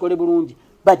kimu okikole bulungi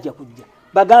bajja kujja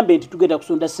bagambe nti tugenda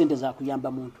kusonda sente za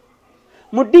kuyamba muntu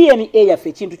mu DNA yaffe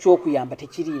ekintu ky'okuyamba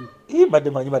tekirimu mbadde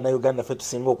manyi bannayuganda ffe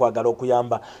tusinga okwagala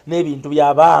okuyamba n'ebintu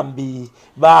bya bambi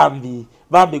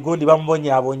gundi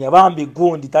bamubonyaabonya bambi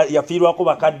gundi yafiirwako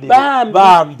bakadde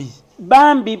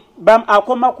bambi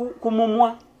akoma ku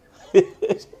mumwa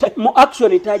mu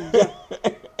action tajja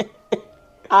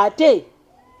ate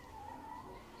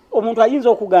omuntu ayinza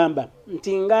okugamba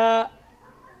nti nga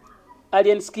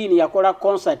Alien Skin yakola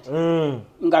concert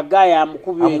nga gaya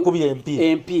amukubye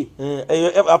MP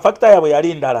factor yabwe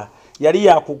yali ndala yali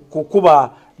ya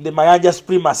kukuba the Mayanja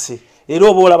Supremacy era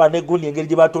oba olaba negundi engeri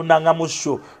gye batondanga mu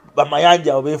show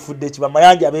bamayanja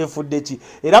abefudde ki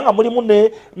era nga mulimu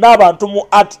n'abantu mu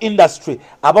art industry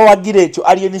abawagira ekyo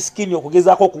Alien Skin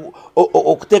okugezaako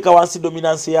okuteeka wansi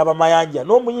dominance y'abamayanja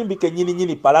n'omuyimbi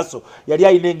kennyini Palaso yali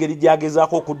ayina engeri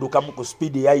gyagezaako okuddukamu ku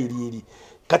speed eyayiriiri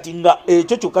kati nga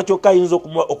ekyo kyokka ayinza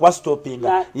okuba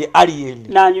stoppinga ye Alien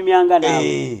nanyumyanga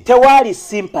nawe tewali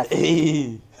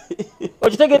sympathy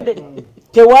okitegedde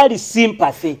tewali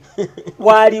sympathy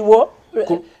waliwo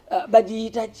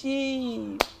bagiyita ki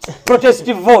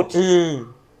protest vote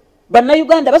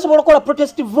bannayuganda basobola okukola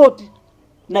protest vote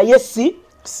naye si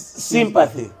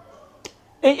sympathy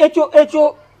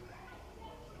ekyo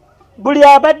buli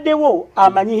abaddewo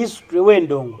amanyi history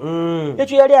w'endongo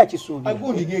ekyo yali akisuubira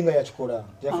agundi genga yakikola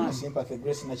yafuna sympathy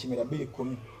Grace na kimera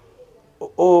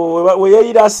 210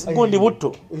 weyeyira gundi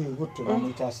butto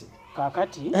namuyitasi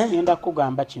kakati ngenda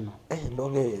kugamba kino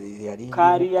endongo yali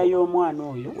kariya y'omwana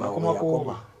oyo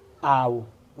yakoma awo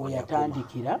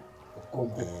weyatandikira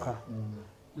okukka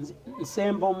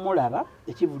nsemba omulaba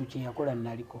ekivulu kye yakola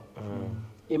naliko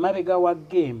emabega wa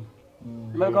game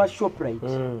emabega wa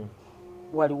shoprite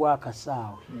waliwo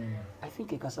akasaawe I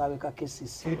think ekasaawe ka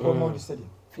KCC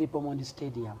Philip Omondi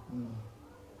Stadium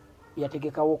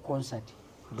yategekawo concert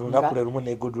lunaku lumu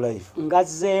ne Good Life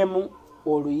ngazzeemu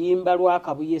oluyimba lwa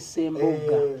Kabuye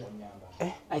Sembogga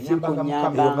I think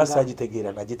onyamba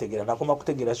ngasagitegeera nagitegeera nakoma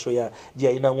kutegeera show ya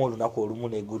gyayinamu olunaku olumu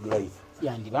ne Good Life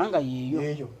yandibanga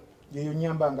yeeyo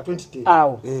nyambanga 2010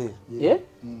 awo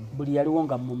buli yaliwo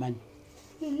nga mumanyi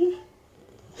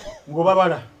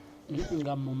ngobabala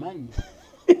nga mumanyi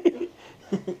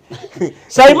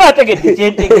Saima ategedde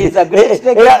kyentegeeza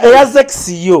eya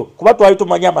sexy yo kuba twali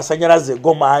tumanya amasanyalaze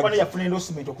gomanyi yafuna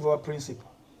endorsement okuva wa principal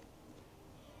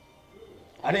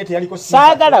alete yaliko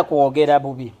saagala kwogera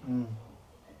bubi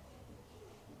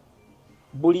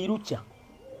buli lukya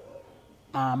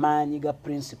amaanyi ga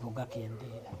principal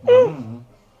gakendeera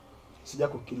sijja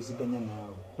kukkiriziganya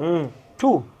naawe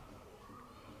 2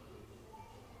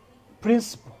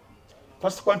 principal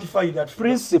first quantify that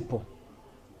principal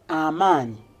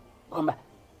amaanyi kwamba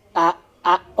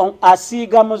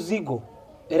asiiga muzigo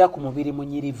era ku mubiri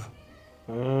munyirivu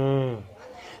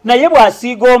naye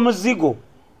bw'asiiga omuzigo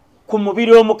ku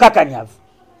mubiri omukakanyavu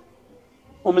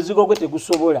omuzigo gwe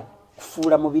tegusobola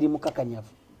kufuula mubiri mukakanyavu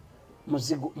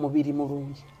muzigo mubiri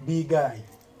mulungi bigayi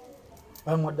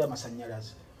bamwadde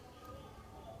amasanyalaze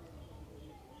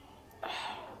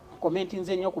komenti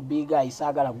nze nnyo ku bigayi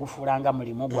saagala gufuulanga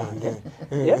mulimu gwange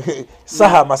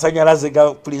saha amasanyalaze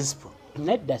ga principal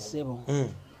nedda ssebo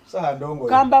saha ndongo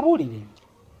kambabuulire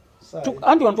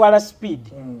anti ontwala speed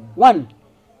one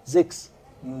zex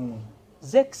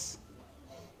zex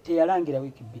teyalangira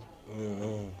wiiki bbiri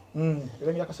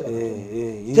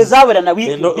tezaawera na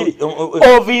wiiki bbiri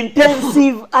of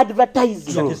intensive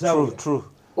advertising. True.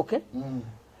 Okay.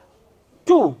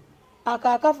 Two,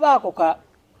 akakafaako ka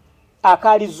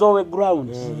akalizowe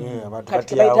grounds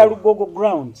kati bayita lugogo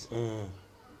grounds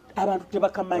abantu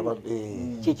tebakamanyi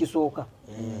kyekisooka.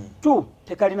 Two,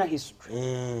 tekalina history.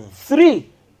 Three,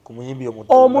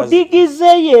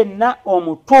 omudigize yenna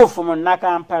omutuufu mu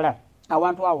Nakampala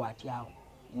awantu awo atyawo.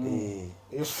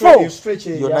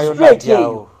 Straight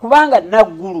eyo kubanga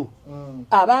naggulu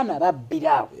abaana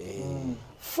babbiraawo.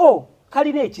 Four,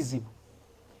 kalina ekizibu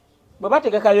bwe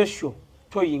bategekayo sho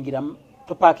toyingira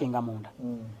topaakinga munda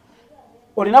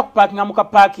olina kupaakinga mu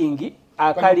kapaakingi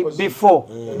akali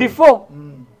before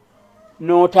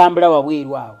n'otambula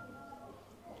wabweru awo.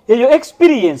 Eyo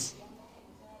experience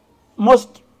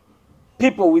most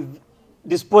people with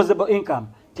disposable income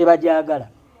tebajagala.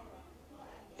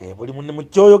 Buli munne mu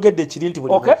kyoyogedde kiri nti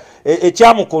buli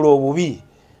ekyamukola obubi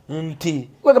nti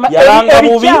yalanga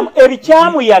bubi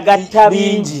ebikyamu yagatta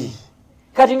bingi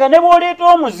kati nga ne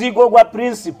bw'oleeta omuzigo gwa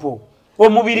principal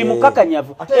omubiri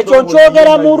mukakanyavu ekyo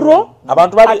nkyogera murro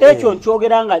ate ekyo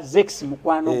nkyogera nga zex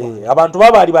mukwano gwa abantu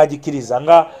babaali bagikkiriza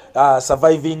nga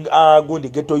surviving gundi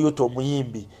ghetto youth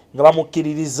omuyimbi nga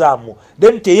bamukkiririzaamu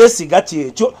then teyesiga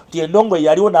kyekyo ti endongo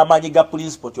yaliwo n'amaanyi ga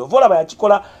principal kyova olaba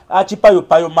yakikola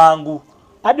akipayopayo mangu.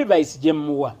 Advice gye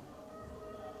mmuwa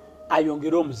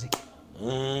ayongere omuziki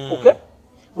okay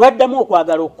lwaddamu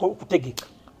okwagala okutegeka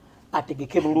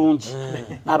ategeke bulungi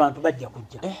abantu bajja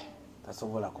kujja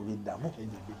tasobola kubiddamu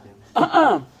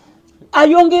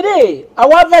ayongere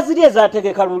awaava ziri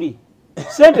ezategeka luli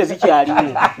sente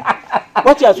zikyaliwo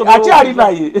akyali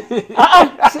naye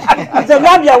nze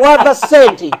ngambye awaava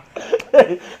sente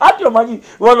ati omanyi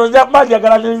wano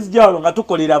njagala nenzijawano nga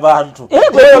tukolera bantu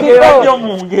nnyo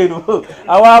mu ngero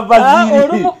awaava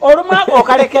ziri olumu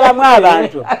okalekeramu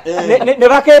abantu ne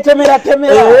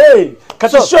baketemeratemera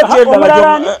kati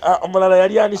omulala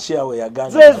yali anishawe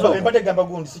yaganembadegamba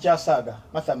gundi sikyasaaga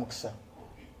matha mukisa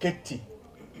ketti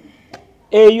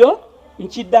eyo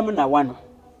nkiddamu na wano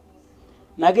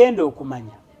nagenda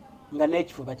okumanya nga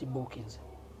n'ekifuba kibuukinze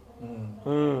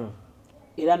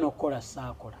era n'okukola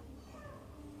saakola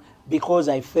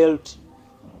because I felt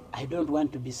I don't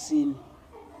want to be seen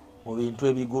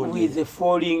with the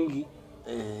falling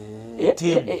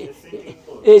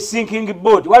sinking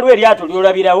boat. Waliwo eryato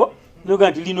lyolabirawo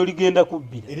noga nti lino ligenda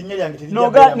kubbira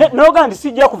noga nti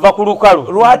sijja kuva ku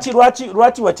lukalu.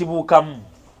 Lwaki watibuukamu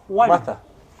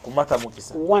kumata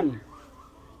mukisa? One,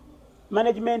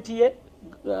 management ye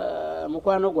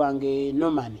mukwano gwange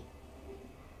Nomani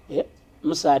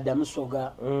Musaada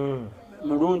Musoga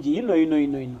mulungi ino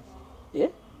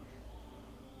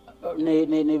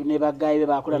ne bagayi be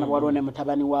bakola na waliwo ne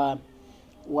mutabani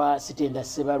wa Sitenda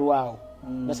Sebalwawo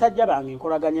basajja bange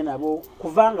nkolaganye nabo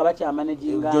kuvanga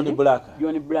bakyamanaginga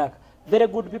Johnny Black very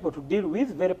good people to deal with,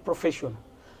 very professional.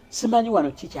 Simanyi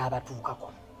wano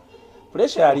kikyabatuukako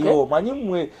pressure aliyo manyi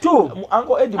mwe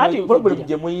Uncle Eddy problem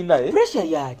gye muyina pressure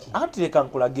yaki anti leka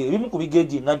nkulage ebimu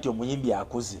kubigeji nganti omuyimbi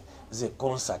akuze ze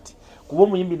concert kuba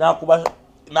omuyimbi nakuba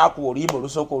oluyimba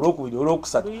olusooka olwokubiri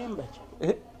olwokusatu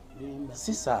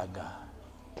sisaaga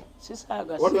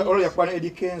olwo yakwana Eddy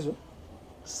Kenzo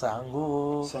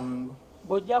sango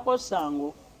bojjako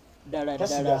sango ddala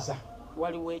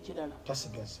waliwo ekirala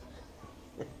tasigaza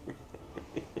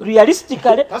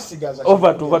realistically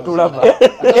ovatulaba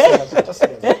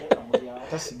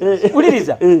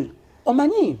uliriza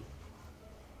omanyi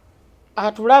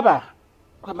atulaba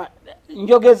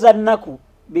njogeza nnaku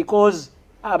because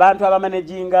abantu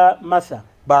abamanaginga Martha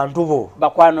bantu bo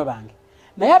bakwano bange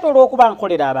naye ate olw'okuba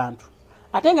nkolera abantu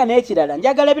ate nga n'ekirala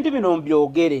njagala ebintu bino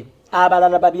mbyogere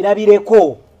abalala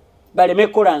babirabireko baleme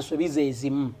kukola nsobizo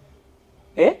ezimu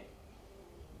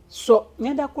so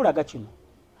ngenda kukulaga kino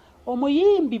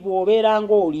omuyimbi bw'obeera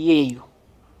ng'oli eyo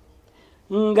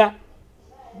nga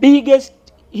biggest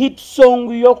hit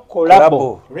song yo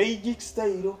collabo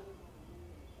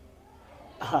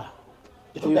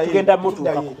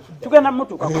tugenda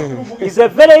mutuka is a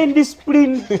very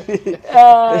indisciplined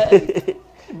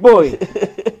boy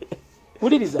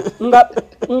uliriza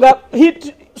nga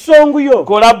hit song yo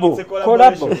collabo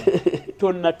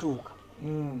tonnatuuka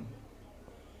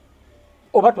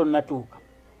oba tonnatuuka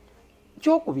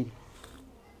kyokubiri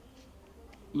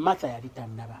Martha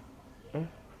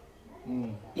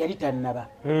yali tannaba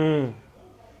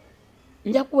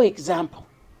nja kuwa example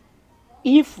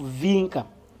if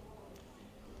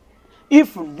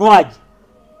Nwaji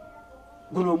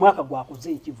guno omwaka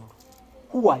gwakoze ekivulu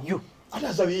who are you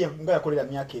ate Zawi nga yakolera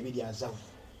myaka 2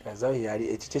 Zawi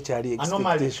yali ekikye kyali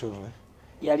expectation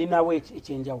yalinawo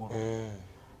ekyenjawulo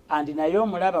and naye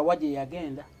omulaba waje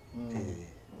yagenda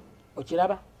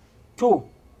okiraba 2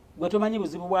 gwe tomanyi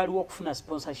buzibu bwaliwo okufuna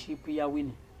sponsorship ya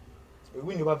Winnie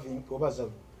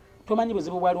tomanyi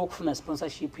buzibu bwaliwo okufuna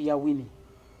sponsorship ya Winnie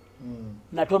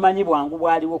na tomanyi bwangu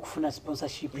bwaliwo okufuna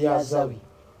sponsorship ya Zawi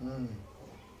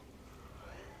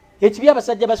ekibi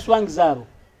abasajja baswangiza abo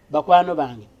bakwano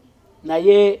bange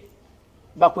naye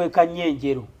bakweka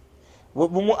nyenjero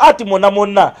mu ati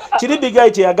monna kiri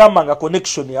bigayi kye yagambanga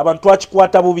connection abantu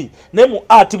akikwata bubi ne mu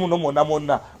ati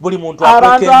monna buli muntu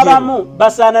abantu abamu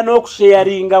basaana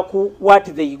n'okusharinga ku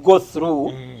what they go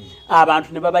through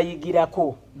abantu ne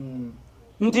babayigirako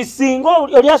nti singa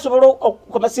oli asobola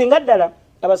okumasinga ddala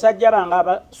abasajja bange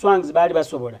abaswangizi baali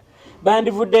basobola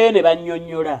bandivuddeyo ne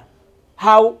bannyonnyola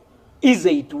how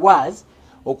easy it was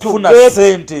okufuna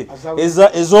sente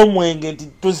ez'omwenge nti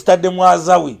tuzitaddemu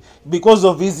Azawi because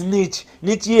of his niche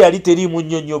ye yali teriimu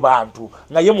nnyonnyo bantu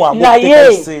nga ye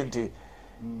mwamuteeka sente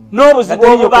n'obuzibu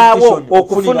obubaawo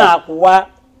okufuna akuwa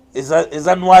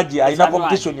eza Nwaji alina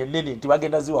competition ennene nti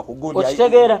bagenda ziwa ku gundi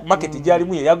market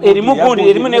gyalimu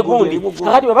erimu ne gundi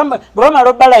kakati bwebamala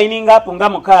obalayininga apo nga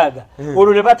 6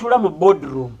 olwo ne batuula mu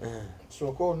boardroom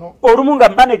olumu nga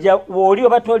manager wooli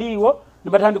oba toliiwo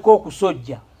nibatandika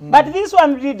okusojja but this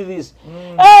one did this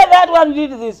that one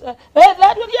did this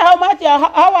that one how much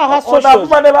how has social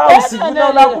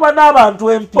nakuba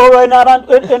n'abantu empi olwo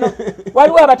n'abantu eno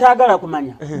waliwo abataagala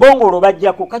kumanya bongolo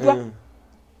bajjako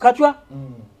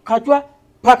kachwa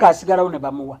paka asigalawo ne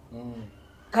bamuwa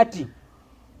kati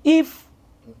if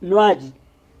Nwaji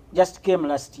just came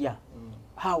last year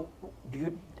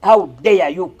how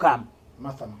dare you come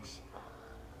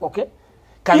okay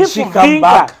can she come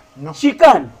back No. She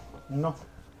can. No.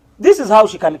 This is how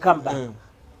she can come back.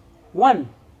 One,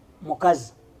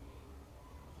 mukazi.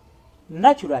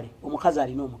 Naturally, omukazi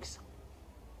alina omukisa.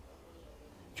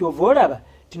 Kyova olaba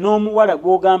tin'omuwala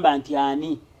gw'ogamba nti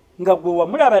ani nga gwe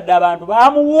wamulabadde abantu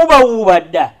bamuwuubawuuba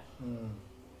dda.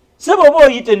 Se bw'oba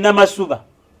oyite Namasuba.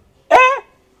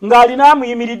 Ng'alina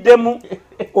amuyimiriddemu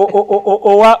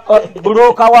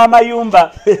bulooka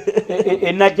w'amayumba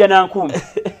Najja Nankumbi.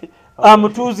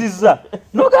 Amutuuzizza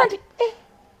noga nti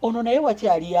ono naye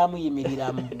wakyali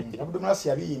yamuyimiriramu abudumasi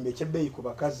yabiyimba ekyebbeeyi ku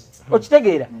bakazi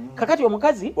okitegeera kakati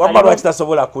omukazi wamma lwaki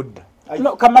tasobola kudda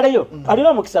kamaleyo alina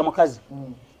omukisa mukazi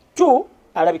 2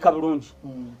 alabika bulungi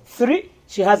 3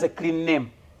 she has a clean name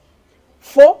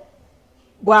 4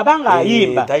 bw'abanga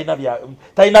ayimba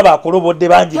talina bakolobodde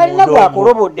bangi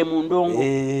mu ndongo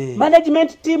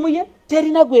management team ye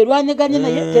terina gwerwanyeganye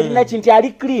naye terina kinti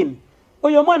ali clean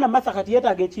oyo mwana Martha kati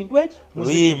yetaaga ekintu eki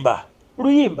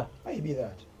luyimba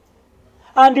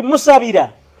andi musabira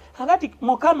kakati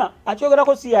mukama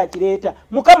akyogerako si yakireeta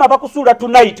mukama bakusuula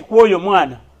tonight ku oyo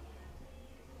mwana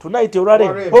tonight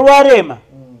olwarema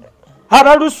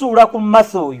abalusuula ku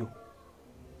Martha oyo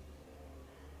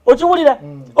okiwulira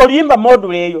oluyimba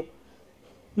module eyo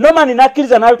nomani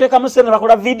nakkiriza n'aluteekamu sente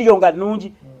bakola video nga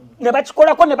nnungi ne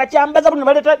bakikolako ne bakyambaza ne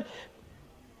baleeta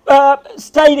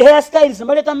style hair styles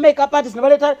nebaleta makeup artist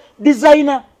nebaleta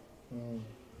designer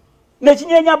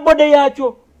nekinyenya bode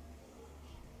yakyo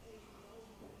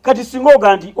kati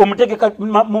singoga nti omutegeka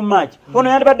mu match ono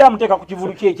yandibadde amuteeka ku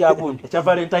kivulu kye ekyagundi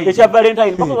ekya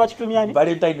Valentine bako lwakitumyani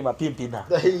Valentine mapimpina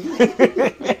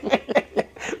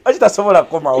akitasobola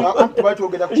kukomawo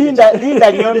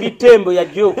linda nyombi tembo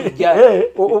yajja okujja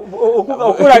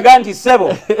okulaga nti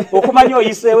sebo okumanya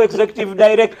oyiseewo executive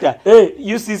director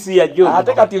UCC yajja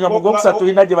ate kati nga mugokisa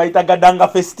tulina gye bayita Gadanga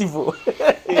Festival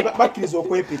bakkiriza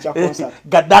okwepicha concert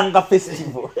Gadanga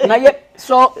Festival naye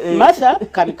so Martha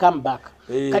can come back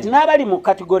kati n'abali mu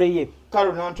category ye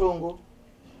Karo Nantongo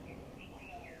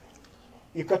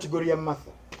i category ya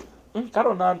Martha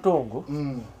Karo Nantongo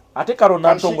ate Karo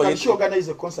Nantongo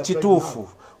kituufu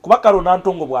kuba Karo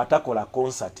Nantongo bw'atakola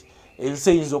concert ensi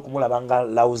eyinza okumulaba nga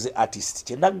lousy artist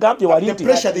kyenagambye wali nti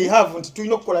pressure they have nti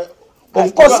tulina okukola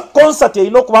of course concert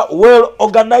erina okuba well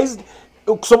organized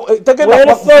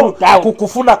tegenda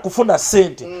kufuna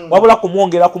sente wabula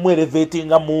kumwongera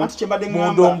kumwelevatinga mu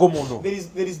ndongo muno.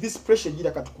 There is this pressure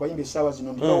gira katukubayimbe sawa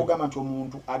zino ndogamba nti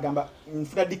omuntu agamba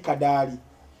nfuna dikadali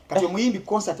kati omuyimbi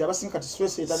concert abasinga kati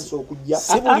stress etandise okujja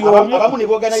abamu ne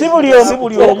boganize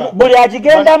buli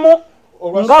agigendamu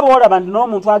nga bwolaba ndi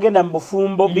n'omuntu agenda mu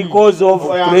bufumbo because of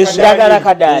pressure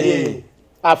kadali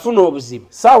afuna obuzibu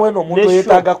sawa eno omuntu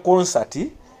yeetaaga concert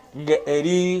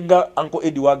eri nga Uncle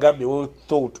Eddy wagambye we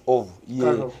thought of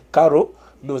Karo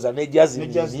ndoza ne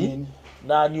Jasmine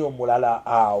nani omulala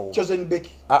awo Chosen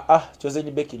Becky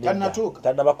Chosen Becky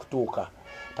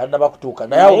tannaba kutuuka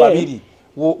naye abo babiri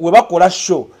we bakola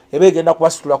show ebegenda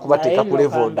kubasitula kubateeka ku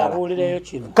level ndala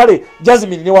kale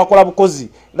Jasmine ne wakola bukozi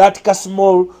that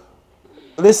small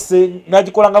let's say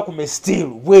nagikolanga ku mestil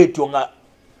bwetyo nga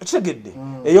kigedde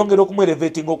eyongera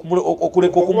okumwelevating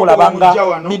okuleka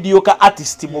okumulabanga mediocre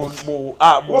artist mu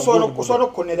osobola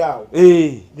okukoneraawo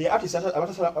the artist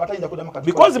abatayinza kuddamu kati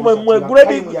because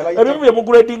ebimu bye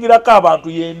mugradingirako abantu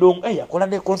yendongo yakola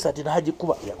ne concert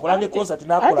n'agikuba yakola ne concert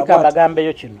n'akola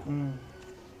bagambeyo kino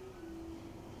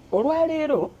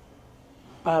olwaleero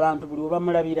abantu buli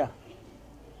bamulabira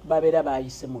babeera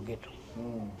bayise mu geto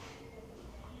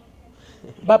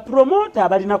bapromota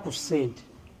abalina ku ssente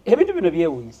ebintu bino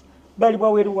byewunyisa bali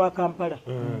bwaweru wa Kampala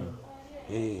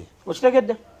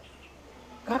okitegedde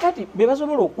kakati be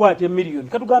basobola okukwata emiliyoni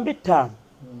katugambe 5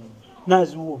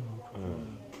 naziwa omuntu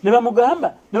ne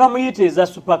bamugamba ne bamuyita eza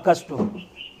super custom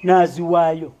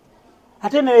naziwaayo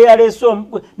ate ne yaleso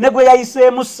ne gwe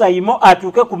yayiseemu Simo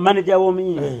atuuke ku manager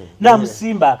w'omuyimbi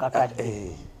namusimba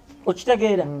akakadde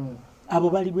okitegeera abo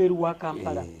bali bweru wa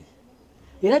Kampala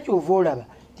era kyova olaba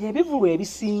ebivulu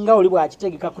ebisinga oli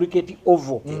bwakitegeka cricket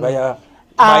ovo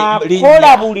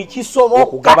akola buli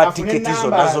kisoboka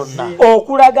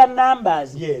okulaga numbers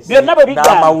byonna bwe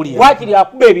bigamba wakiri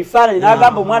akuba ebifaananyi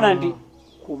n'agamba omwana ndi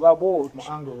kuba bwoti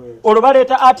olwo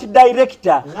baleeta art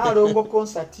director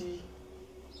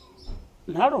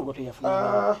Nalongo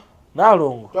teyafuna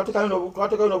Nalongo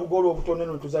twatekayo n'obugolo obutono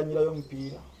eno tuzanyirayo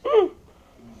omupiira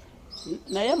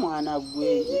naye mwana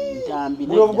gwe Ntambi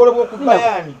obugolo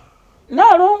bw'okubayani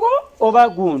Nalongo oba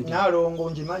gundi Nalongo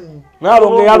njimanyi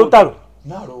Nalongo ya lutalo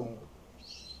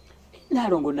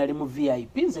Nalongo nali mu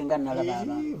VIP nze nga nalaba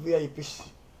abantu VIP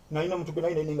nalina omuntu gwe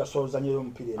nalina nga sozanyeyo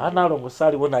omupiira Nalongo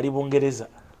sali bona ali Bungereza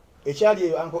ekyali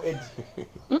eyo Uncle Eddy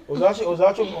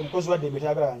ozacho omukozi wa Dembe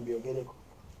tayagala mbyogereko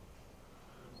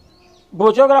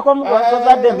bw'okyogera kwa mukozi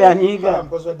wa Dembe anyiga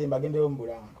omukozi wa Dembe agendeyo mu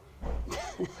Bulango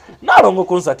Nalongo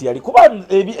concert yali kuba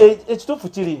ekituufu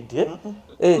kiri nti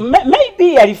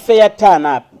maybe yali fair turn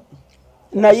up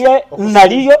naye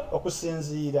naliyo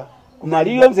okusinziira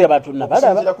naliyo nze batuna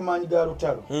balaba kumanyi ga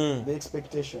lutalo the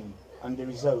expectation and the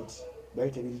result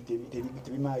bali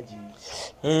tebimaji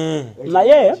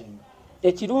naye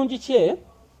ekirungi kye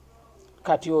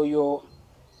kati oyo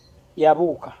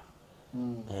yabuuka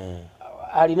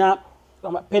alina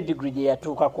pedigree gye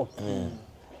yatuukako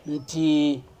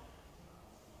nti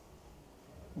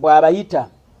bw'abayita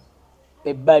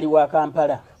ebbali wa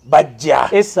Kampala bajja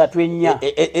esatu ennya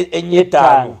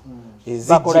etaano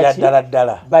ezijjira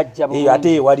ddala bajja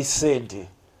ate wali ssente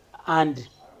and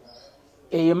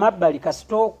eyo mabbali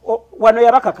kasito wano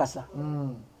yabakakasa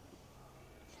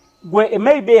gwe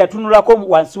maybe yatunulako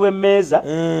wansi w'emmeeza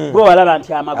gwe walaba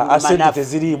nti amagulu manafu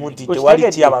teziriimu nti tewali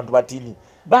ti abantu batini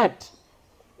but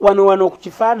wano ku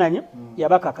kifaananyi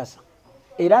yabakakasa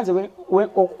era nze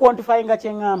okuquantifyinga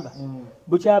kyeŋŋamba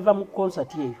bukyava mu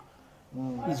concert eyo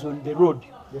is on the road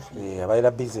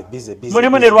abaira busy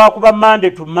mulimu ne lwakuba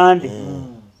Monday to Monday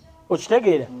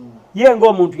okitegeera ye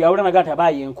ng'omuntu yawula naga nti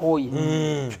abaaye enkooye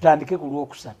tutandike ku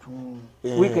lwokusatu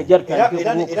wiiki ejja tutandike ku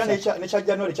lwokusatu era nekya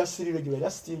January kya Siriregyo era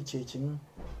still kyekimu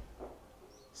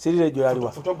Siriregyo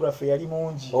yaliwa photography yali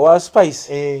mungi owa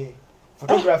Spice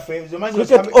photography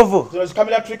those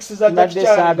camera tricks za Jackie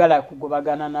Chan sagala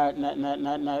kugobagana na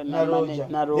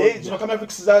zino camera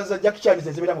tricks za Jackie Chan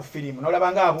zezibira mu film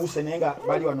nolabanga abuse nenga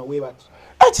bali wano webati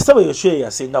sebo yo share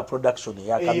yasenga production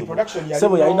yakabibu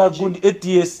sebo yalina gundi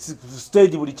ATS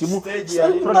stage buli kimu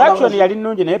production yali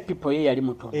nnungi naye people ye yali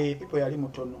mutono people yali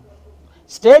mutono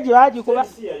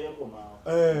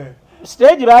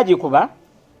stage bagikuba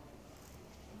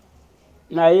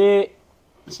naye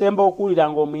semba okuwulira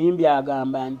ng'omuyimbi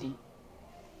agamba nti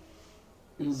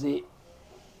nze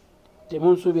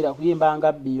temunsuubira kuyimba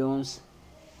nga Beyonce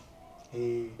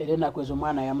era ennaku ezo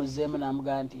omwana yamuzzeemu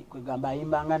n'amugamba nti kwegamba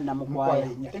ayimba nga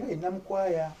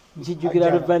Namukwaya nkijjukira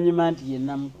luvannyuma nti ye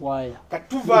Namukwaya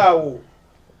katuvaawo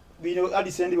bino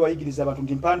Eddy Sendi wayigiriza abantu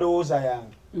nti mpandowooza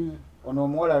yange ono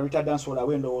omuwala Rita Dansol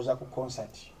awe ndowooza ku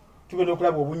concert tugenda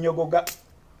okulaba obunyogoga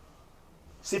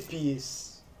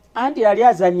CPS anti yali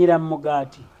azanyira mu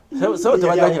mugaati so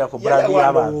tebaganyira ku brand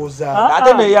y'abantu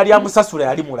ate ne yali amusasula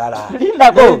yali mulala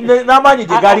lindako n'amaanyi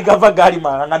gye gaali gava gaali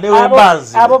malanga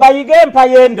newembanzi abo bayige empa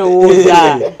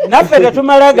y'endowooza naffe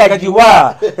tetumala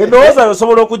gagiwa endowooza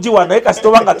yosobola okugiwa naye kasi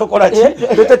toba nga tokola ki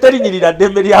terinyirira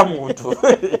ddembe lya muntu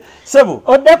sebo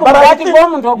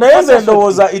naye nze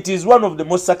ndowooza it is one of the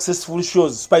most successful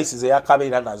shows spices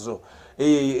eyakabeera nazo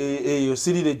eyo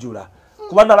sirirejula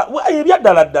kubana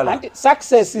ebyaddala ddala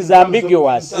success is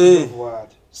ambiguous.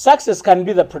 Success can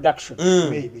be the production,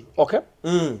 maybe. Okay?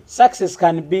 Success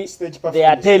can be the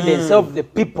attendance of the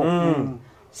people.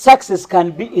 Success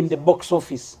can be in the box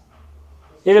office.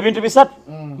 Ebyo bintu bisatu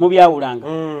mu byawulanga.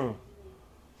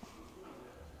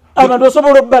 Abantu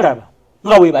osobola okubalaba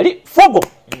nga weebali fogo.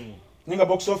 Nga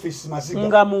box office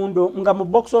maziga. Nga mu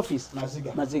box office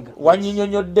maziga.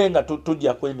 Wanyinyonyodde nga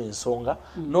tujja kwena ensonga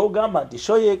n'ogamba nti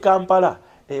show y'e Kampala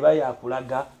eba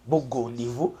yakulaga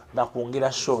bugundivu na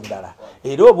kwongera show ndala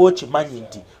era oba okimanyi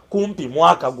nti kumpi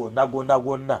mwaka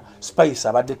gwonna spice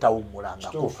abadde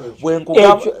tawummulangako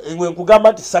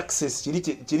bwenkugamba nti success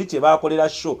kiri kye bakolera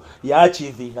show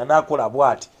yachivinga n'akola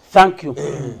bwati. Thank you.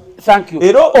 Thank you.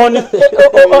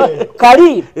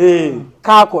 Kali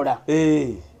kakola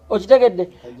okitegedde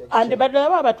andi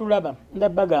badala abatulaba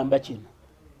ndabagamba kino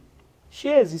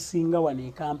shares singa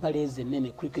wane Kampala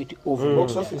ezenene cricket over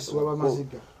box office waba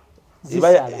maziga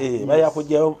zibaya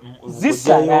kujjayo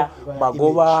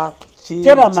magoba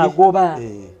teba magoba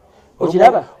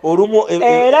okiraba olumu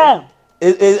era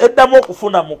eddamu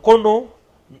okufuna mukono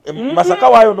masaka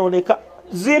wayo noneka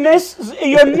zines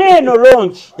yoneno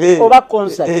launch oba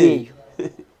concert eyo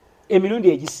emirundi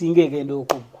egisinga egenda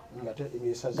okugwa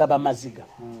gaba maziga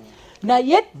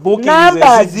naye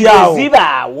namba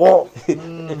zibaawo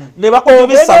ne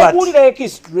bakubisa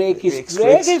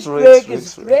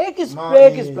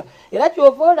era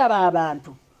kyova olaba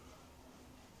abantu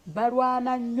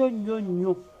balwana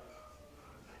nnyo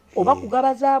oba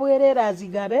kugaba za bwereera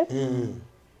azigabe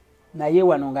naye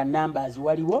wano nga numbers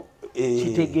waliwo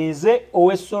kitegeeze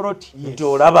owesoroti nti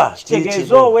olaba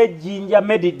kitegeeze owejjinja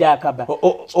medidakaba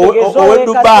owe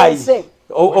Dubai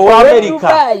owe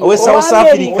America owe South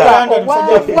Africa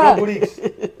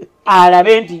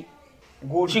alabe nti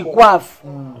kikwafu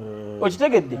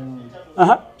okitegedde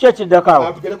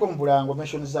kyekiddakawo tugereko mu bulango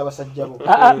mention z'abasajja bo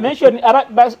mention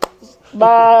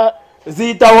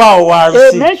ziyitawaawo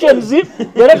wansi mentions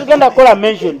era tugenda kukola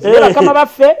mentions era kama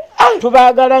baffe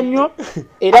tubaagala nnyo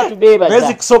era tubeebaza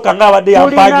nezikusoka ng'abadde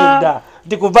yampanyidda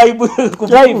nti ku vibe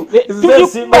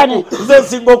nze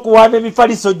nsinga okuwaana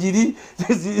emifaliso giri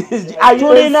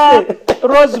tulina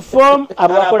rose form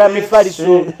abakola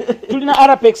mifaliso tulina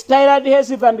arapex tile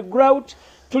adhesive and grout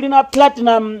tulina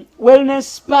platinum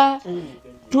wellness spa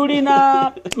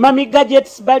tulina mami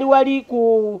gadgets bali wali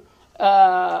ku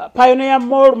Pioneer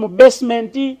Mall mu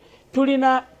basement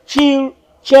tulina chill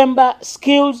chamber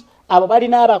skills abo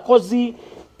balina abakozi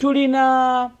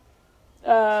tulina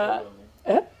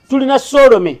tulina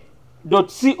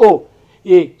solome.co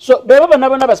so bebo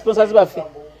bana ba sponsors baffe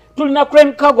tulina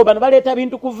crane cargo bana baleta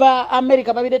bintu kuva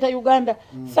America babileta Uganda.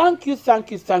 Thank you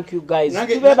guys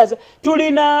tubebaza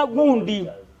tulina gundi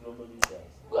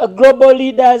global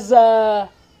leaders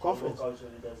conference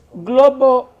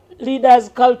global Leaders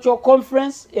Cultural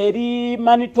Conference eri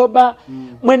Manitoba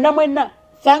mwenna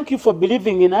thank you for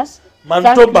believing in us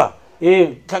Manitoba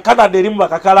Canada erimu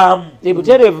bakakalamu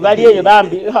ebuterevu bali eyo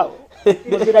bambi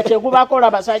bwira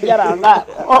kyekubakola basajja banga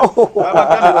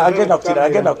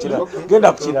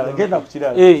genda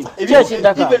kuchira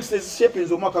even says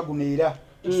shapings omwaka guno era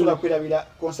tusobola kwerabira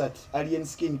concert Alien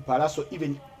Skin Palaso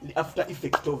even the after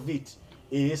effect of it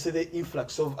is the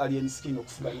influx of Alien Skin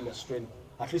okufuba industry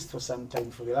at least for some time,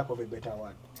 for the lack of a better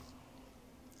word.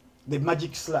 The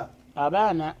magic slap.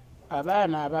 Abana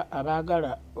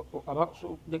abagala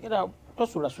dekera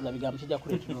tosula bigambo kijja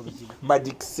kuleeta n'oluzibu.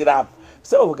 Magic slap.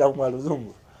 So bugambo mwa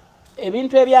luzungu.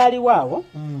 Ebintu ebyaliwaawo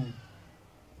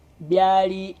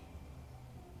byali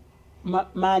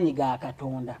maanyi ga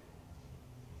Katonda.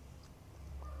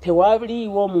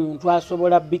 Tewaliiwo omuntu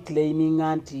asobola biclaiming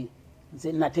nti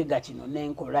nze natega kino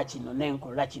nenkola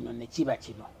kino nekiba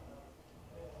kino.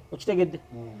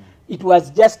 It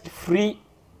was just free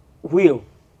will.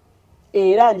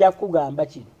 Era nja kugamba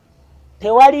kino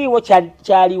tewaliiwo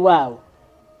kyaliwaawo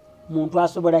muntu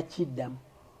asobola kiddamu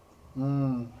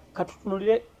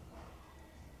katutunulire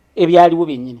ebyaliwo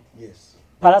byennyini.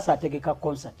 Palasa ategeka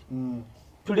concert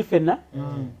tuli fenna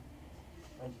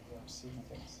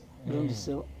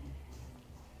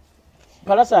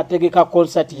Palasa ategeka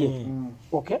concert ye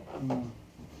okay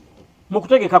mu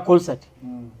kutegeka concert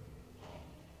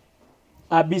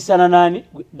abisana nani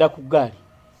da ku gali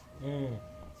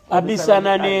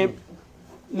abisana ne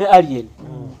alien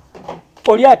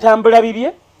oli atambula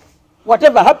bibye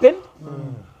whatever happened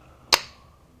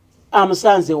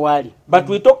amusanze wali. But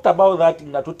we talked about that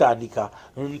nga tutandika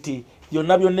nti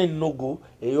byonna byonna ennugu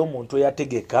ey'omuntu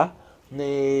yategeka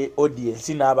ne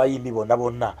audience n'abayimbi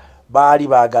bonna baali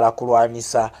baagala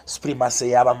kulwanisa supremacy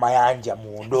y'abamayanja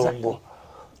mu ndongo.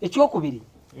 Ekyokubiri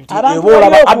abantu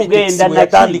bagenda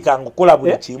natandika ngokola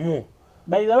buli kimu.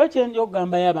 Bayizawo kyenjo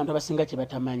okugamba y'abantu abasinga kye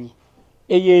batamanyi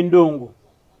ey'endongo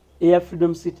eya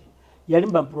Freedom City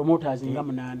yalimba promoters nga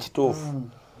 8.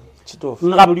 Kituufu.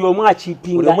 Nga buli omu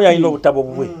akipinga. Buli omu yalina obutabo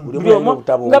bubwe.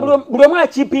 Buli omu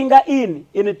akipinga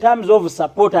in terms of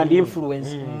support and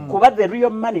influence. Kuba the real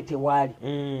money tewali.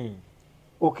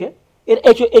 Okay?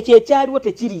 Ekyo ekyaliwo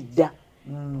tekiridda.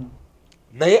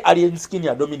 Naye alien skin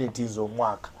ya dominating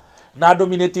omwaka. Na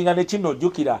dominatinga ne kino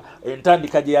jukira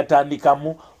entandika gye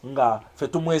yatandikamu nga fe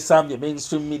tumwesambye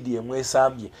mainstream media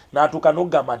mwesambye n'atuuka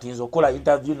n'okugamba nti nze okola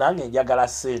interview nange njagala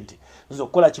ssente nze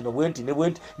okola kino bwenti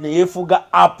ne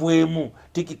yeefuga app emu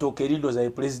TikTok erindoza ye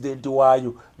president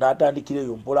waayo n'atandikira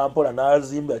eyo mpola mpola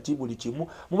n'azimba buli kimu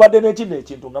mubadde n'ekino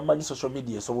ekintu nga mmanyi social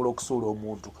media esobola okusuula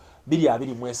omuntu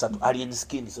 223 alien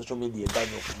skin social media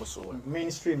edanye okumusuula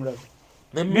mainstream love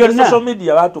byonna social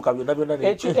media batuka byonna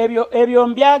ebyo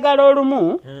mbyagala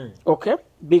olumu. Okay,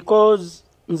 because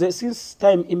nze since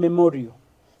time immemorial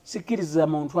sikiriza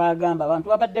muntu agamba abantu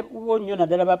babadde nnyo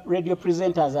naddala ba radio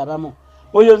presenters abamu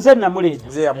oyo nze namuleeta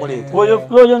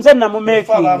oyo nze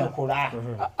namumekinga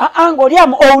anga oli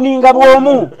owninga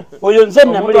bwomu oyo nze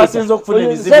namuleeta asinza okufuna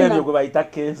ebizibu ebyo gwe bayita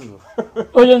kenzo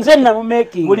oyo nze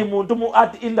namumekinga buli muntu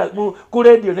ku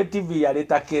radio ne TV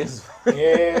yaleeta kenzo.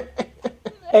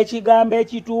 Ekigambo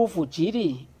ekituufu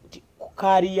kiri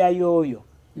kukaliya yoyo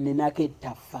ninako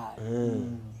ettaffaali.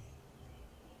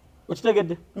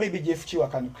 Okitegedde? Maybe Jeff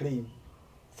Chiwa can claim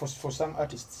for some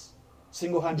artists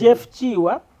single-handedly. Jeff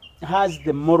Chiwa has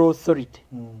the moral authority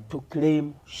to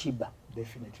claim Shiba.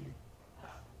 Definitely.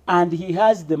 And he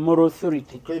has the moral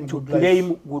authority to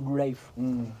claim good life.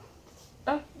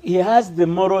 He has the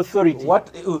moral authority. What?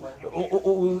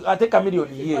 I take Chameleon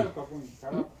here.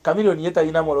 Chameleon yet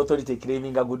alina moral authority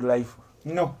claiming a good life.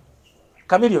 No.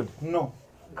 Chameleon? No.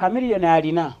 Chameleon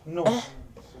alina. No.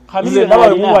 Chameleon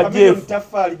alina. Chameleon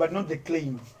tafali but not the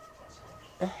claim.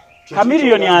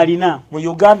 Chameleon alina. Mu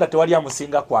Uganda tewali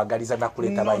amusinga kwagaliza na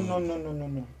kuleta bayi.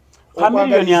 No.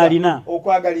 Chameleon alina.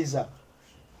 Okwagaliza.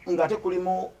 Ngate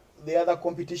kulimu the other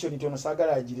competition itono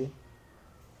sagala ajire.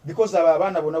 Because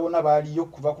abaana bonna baaliyo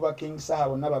kuva kuba King Saha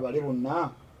bonna babale bonna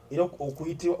era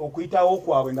okuyitawo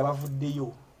kwabwe nga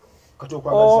bavuddeyo kati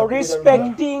okwagaliza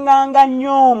respecting anga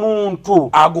nnyo omuntu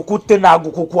agukutte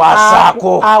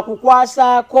n'agukukwasaako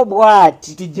akukwasaako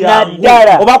bw'ati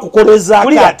naddala oba akukoleza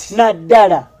kati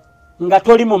naddala nga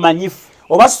toli mumanyifu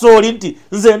oba sooli nti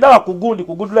nze ndaba ku gundi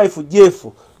ku good life Jeff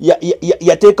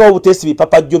yateekawo obutesi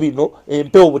bipapa jjo bino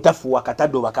empewo obutafuwa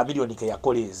katadde oba Chameleon ke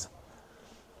yakoleeza.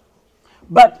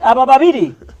 But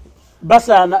abababiri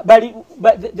basana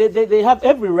they have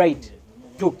every right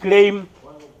to claim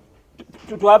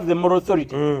to have the moral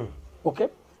authority. Okay?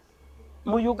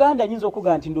 Mu Uganda nyinza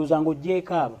okuga nti ndoza ngo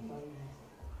jekaba.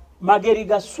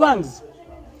 Mageriga Swangs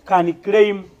can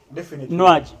claim definitely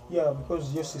Nwaji. Yeah,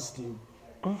 because your system.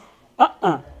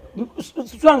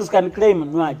 Swangs can claim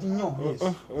Nwaji. No,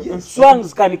 yes.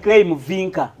 Swangs can claim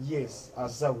Vinka. Yes,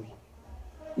 Azawi.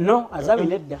 No, Azawi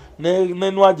nedda.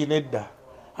 Ne Nwaji nedda.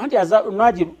 Anti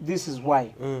Nwaji, this is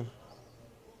why.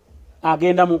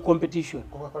 Agenda mu competition.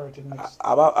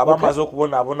 Abamaze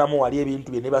okubona abonamu wali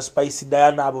ebintu bye ne ba Spice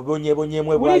Diana abo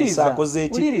bonyebonyemwe bwayisa akoze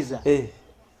eki.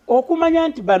 Okumanya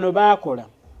nti bano bakola.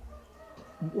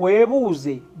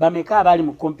 Webuuze bameka abali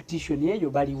mu competition eyo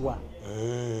baliwa.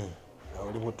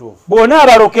 Oli mutuufu. Bona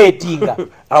abaloketinga.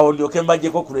 Awo ndyoke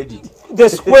mbajjeko credit. The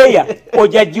square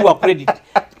ojajiwa credit.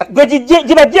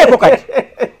 Gibajjeko kati.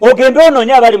 Ogendo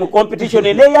onoonya abali mu competition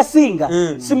eneeyasinga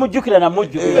simujjukira na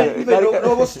mujjukira.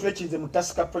 Nobo stretch the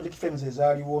Mutaska project firms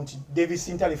ezali want Davis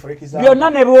Intali for example. Byonna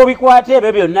ne bwobikwate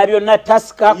ebyo byonna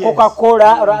Tusker,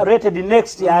 Coca-Cola, rated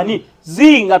next yani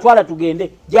zinga twala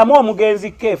tugende jamu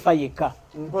omugenzi kefa yeka.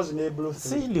 Mpozi ne Blue.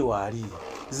 Sindi wali.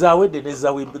 Zawede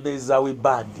ne zawe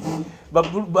bandi.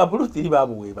 Babuluthiri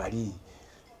babuwe bali.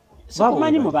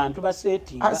 Sikumanyi mu bantu ba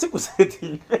setting.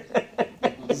 Sikusetting.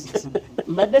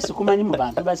 Mbadde sikumanyi mu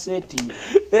bantu ba setting.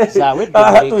 Zawede.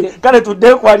 Kale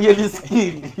tudde ku alien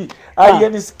skin.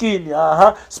 Alien skin.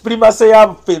 Supremacy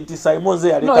ya Fenty Simon ze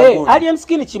yaleta goal. No, alien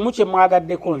skin kimu kye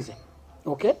mwagadde konze.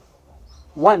 Okay?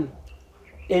 One.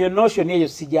 Eyo notion eyo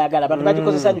sijagala abantu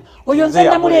bagikozesa nnyo. Oyo nze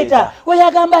namuleeta. Oyo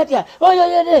agamba atya. Oyo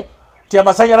ti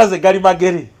amasanyalaze gali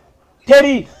magere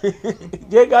teri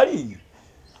je gali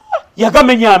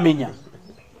yagamenya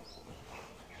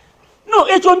no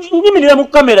ekyo nyimirira mu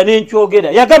kamera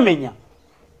n'enkyogera yagamenya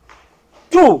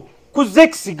tu ku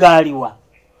zex galiwa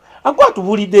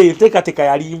akwatubulidde enteekateeka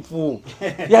yali nfu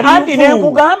andi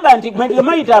nenkugamba nti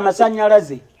mayita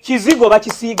amasanyalaze kizigo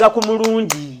bakisiiga ku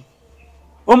mulungi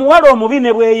omuwala omubi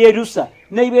ne bweyerusa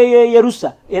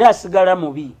nebweyeyerusa era asigala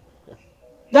mubi.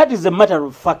 That is a matter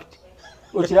of fact.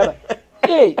 Okiraba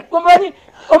omanyi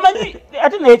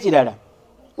ate naye kirala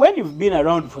when you've been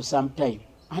around for some time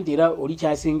anti era oli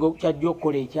kyasinga kyajja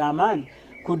okukola ekyamaanyi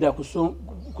kudda ku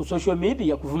social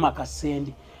media kuvuma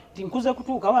kasendi tinkuze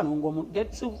kutuuka wano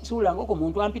ng'omusiwulanga ko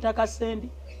muntu ampita kasendi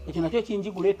ekyo nakyo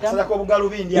kinjiguleta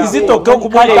izitoke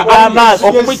kale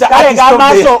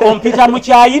g'amaaso ompita mu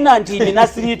kyayina nti nina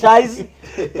streetize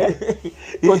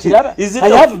okiraba I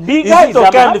have big eyes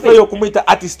izitoke okumuyita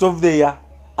artist of the year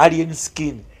alien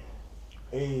skin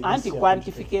anti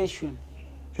quantification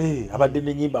abadde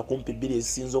n'ennyimba kumpi bbiri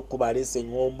ezisinza okuba aleesa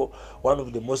eŋŋombo one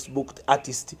of the most booked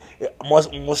artist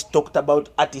most talked about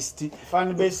artist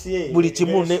buli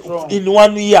kimu in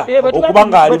 1 year okuba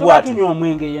nga ali bw'ati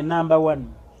omwenge ye number 1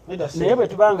 naye bwe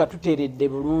tubanga tuteredde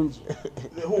bulungi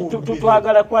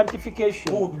twagala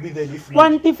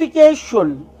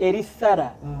quantification eri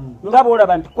thara nga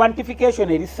bw'olaba nti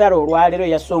quantification eri thara olwaleero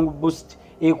ya song boost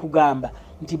ekugamba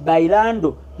nti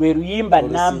bailando lwe luyimba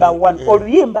number 1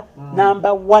 oluyimba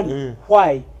number 1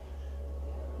 why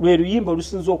lwe luyimba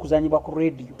olusinza okuzanyibwa ku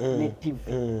radio ne TV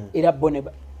era bone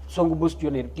song boost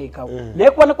yona eriteekawo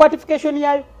naye kuba ne quantification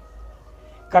yayo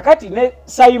kakati ne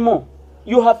Simo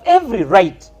you have every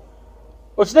right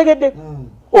okitegedde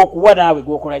okuwa naawe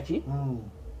gwokola ki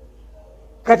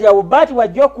kati awo baati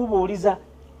wajja okubuuliza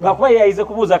lwakuba yayize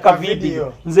kubuuza ka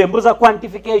video nze mbuza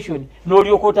quantification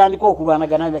n'olyoka otandika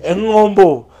okulwanagana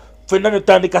eŋŋombo ffenna ne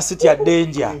tutandika city ya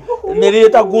danger ne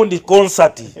leeta gundi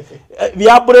concert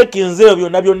bya breaking nzeyo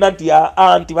byonna nti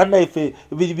anti bannaffe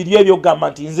biri ebyogamba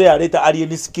nti nze yaleeta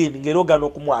alien skin ng'era ogana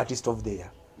okumuwa artist of the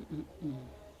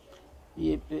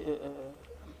year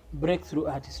breakthrough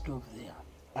artist of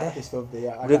the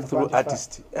year breakthrough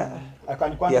artist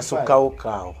yasukkawo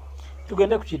kaawo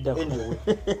tugende ku kiddako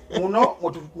muno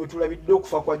mwetulabidde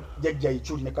okufa kwa jjajja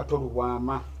Ichuli ne Katolo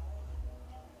Bwama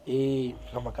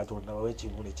kama Katonda wawe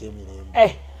ekivulu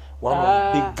ekyemirembe one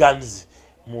of big guns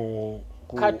mu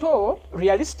Kato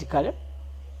realistically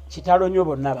kitalo nnyo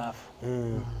bonna baafu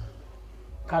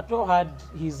Kato had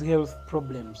his health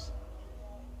problems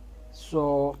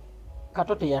so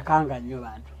Kato teyakanga nnyo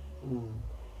bantu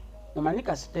omanyi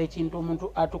kasita ekintu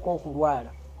omuntu atuka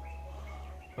okulwala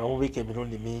bamubika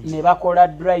emirundi mingi ne bakola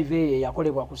drive eyo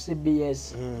yakolebwa ku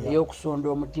CBS ey'okusonda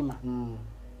omutima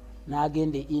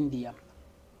n'agenda India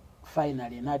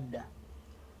finally nadda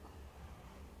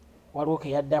waliwo ke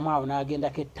yaddamu awo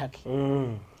n'agendako ettaki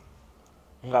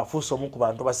ng'afuuse omu ku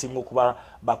bantu basinga okuba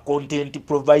ba content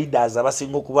providers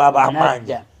abasinga okuba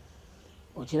ab'amaanyi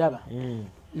okiraba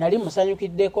nali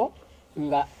musanyukiddeko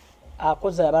nga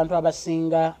akoze abantu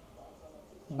abasinga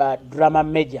ba drama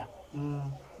major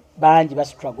bangi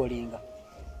bastrugglinga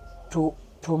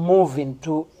to move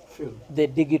into the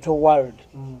digital world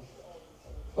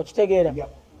okitegeera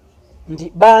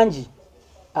nti bangi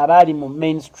abali mu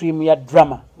mainstream ya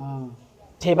drama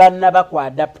tebannaba ku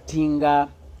adaptinga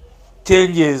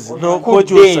changes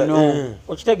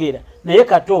okitegeera naye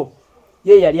Kato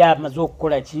ye yali amaze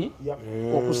okukola ki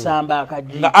okusamba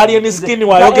akaji nga alien skin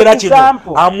wayogera kino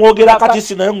amwogera kati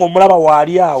si naye ng'omulaba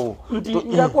waali awo nti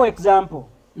njako example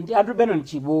nti Andrew Benon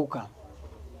Kibuuka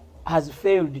has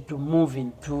failed to move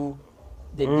into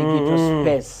the digital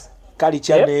space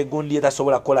culture negundi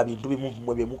etasobola kukola bintu bimu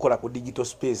mwe byemukola ku digital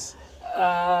space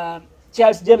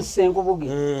Charles James Senkubuge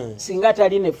singa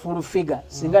tali ne full figure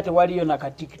singa tewaliyo na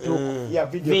ka TikTok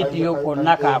video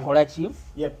konna kakola ki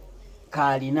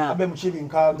kalina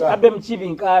abe mukibi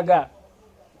nkaaga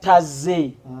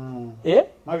tazze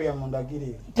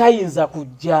tayinza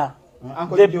kujja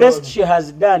the best she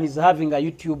has done is having a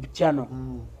YouTube channel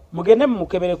mugende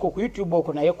mukebereko ku YouTube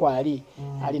oko naye kwali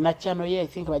alina channel ye I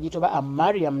think bagitoba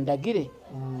Mariam Ndagire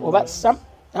oba some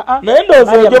naye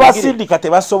ndowooza ebyo basindika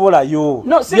tebasobolayo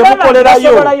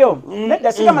byemukolerayo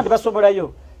nedda sigamba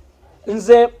tebasobolayo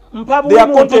nze mpabuwi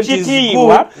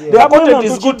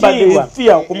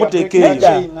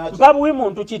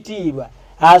muntu kitiibwa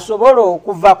asobola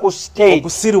okuva ku stage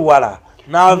okusiruwala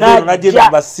n'aveeno n'agenda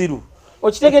mu basiru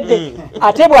okitegedde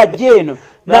ate bw'ajja eno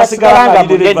nasigala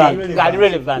nga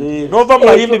relevant nova mu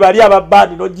bayimbi bali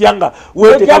ababbandi n'ojja nga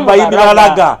weeteka mu bayimbi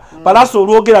n'alaga palasi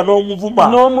olwogera n'omuvuma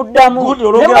n'omuddamu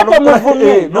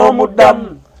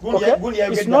n'omuddamu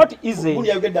It's not easy.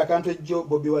 Gulia get the country job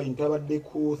Bobby Wine twabadde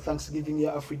ku Thanksgiving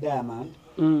ya Afri Diamond.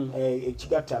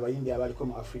 Ekigatta abayimbi abaliko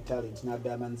mu Afri Talent na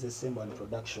Diamonds Assemble and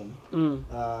Production.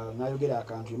 Nayogera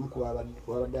akantu muku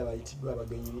abadde abayitibwa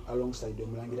abagenyi alongside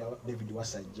omulangira David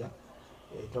Wasajja.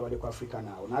 Twabadde ku Africa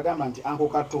now. Nagamba nti Uncle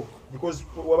Kato because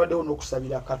wabadde ono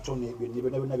okusabira Kato ne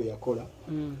byonna bye yakola.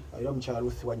 Era mukyala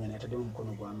Ruth Wanyana yatadde mu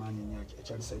mukono gwa maanyi nnyo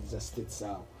ekyali side za states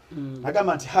sao.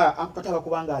 Nagamba nti ankataba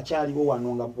kubanga akyaliwo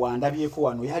wano nga bwandabyeko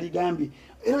wano yali gambi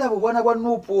era labo bwana bwa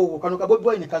Nupo kano ka Bobby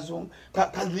Wine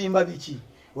kazimba biki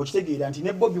okitegeera nti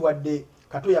ne Bobby wadde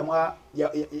Kato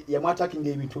yamwatakinga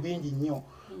ebintu bingi nnyo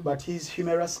but his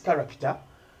humorous character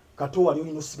Kato wali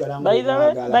olina osigala by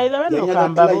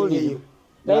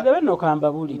the way no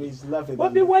kamba buliri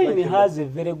Bobby Wine has a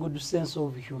very good sense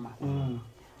of humor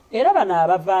era bana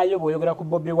abavaayo boyogera ku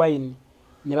Bobby Wine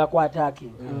ne bakwata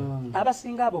akinga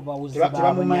abasinga abo bawuzi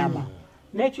ba munyama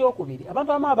n'ekyokubiri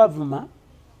abantu abamu abavuma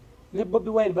ne Bobby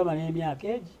Wine bamala emyaka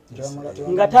egi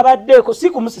nga tabaddeeko si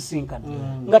kumusisinkana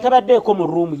nga tabaddeeko mu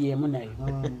room yemu nayo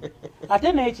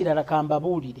ate n'ekirala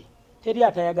kambabuulire teri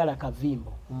atayagala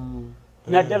kavimbo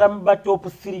naddala mu ba top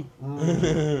 3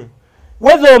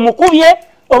 whether omukubye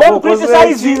oba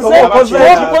omucriticize omukoze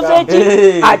eki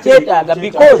akyetaaga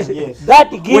because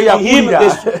that gives him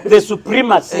the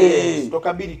supremacy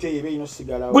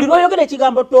buli lwoyogera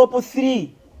ekigambo top 3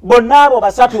 bonna abo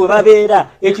basatu we babeera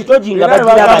ekitogi nga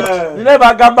bakiraba nine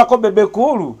bagambako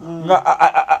bebekulu nga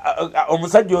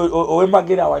omusajja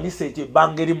ow'emagera awanise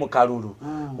eky'ebbanga eri mu kalulu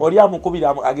oli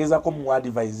amukubira agezako mu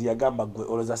advice yagamba gwe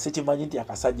oloza sikimanyi nti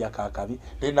akasajja kakabi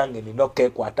naye nange nina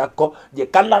okekwatako gye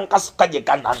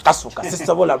kanankasuka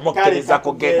sisobola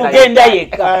mukkerezako genda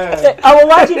yekka awo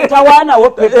waki tawaanawo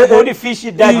pepe oli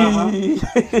fish daddy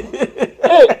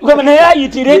naye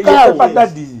ayitirekawo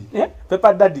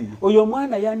Pepper Daddy oyo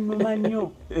mwana yannuma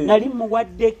nnyo nali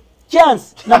muwadde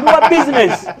chance namuwa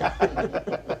business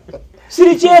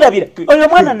siri kyerabira oyo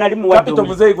mwana nali muwadde kapito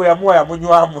muzeego yamuwa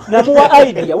yamunywamu namuwa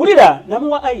idea wulira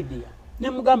namuwa idea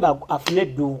nemugamba afune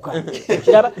edduuka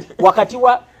kiraba wakati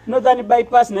wa Northern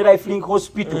Bypass ne Lifelink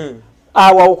Hospital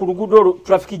awa okulugudo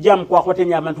traffic jam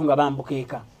kwakwatenya abantu nga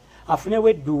bambukeeka afunewo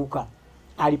edduuka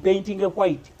ali painting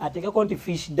white atekeko nti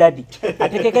fish daddy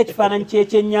atekeko ekifaananyi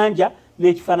ky'ekyennyanja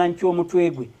n'ekifaananyi ky'omutwe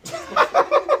gwe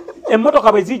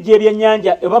emmotoka bwe zijja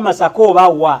ebyennyanja oba Masaka oba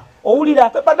wa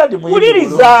owulira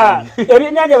wuliriza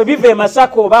ebyennyanja bwe biva e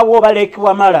Masaka oba wa oba Lake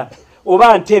Wamala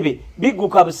oba Ntebe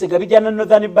bigguka Busega bijja na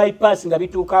Northern Bypass nga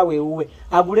bituuka awo ewuwe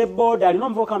agule booda alina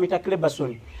omuvubuka amuyita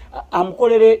Cleberson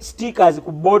amukolere stickers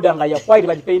ku booda nga ya white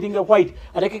bagipainting white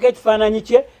atekeko ekifaananyi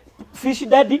kye fish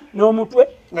daddy n'omutwe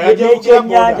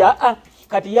n'ekyennyanja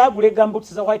kati yagule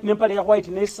gamboots za white n'empale ya white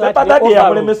ne shirt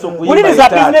wuliriza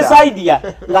business idea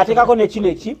ng'ateekako nekino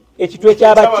ekitwe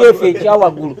ky'abachefu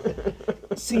ekyawaggulu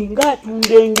singa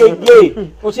atunda engege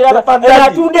okiraba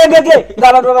atunda engege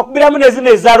ng'abantu babakubiramu nezino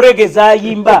eza reggae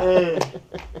zayimba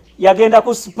yagenda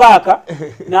ku Spark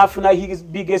n'afuna his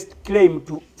biggest claim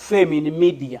to fame in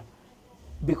media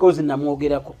because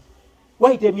namwogerako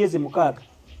wayita emyezi 6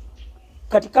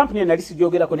 kati company nali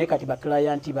sijogerako naye kati ba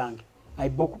client bange I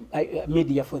book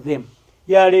media for them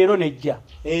ya lero nejja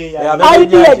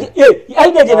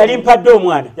idea nali mpadde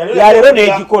omwana ya lero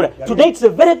nejikola today it's a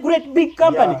very great big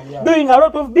company doing a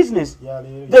lot of business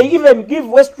they even give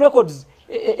West Records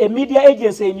a media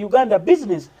agency in Uganda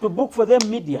business to book for them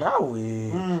media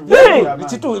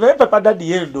kitu naye Pepper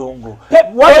Daddy yendongo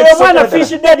wale mwana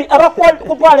fish daddy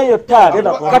abakutwala eyo tag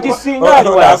kati singa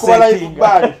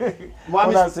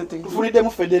mwami tufunide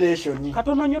mu federation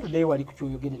katono nnyo today wali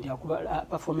kukyogera nti akuba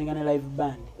performing on a live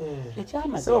band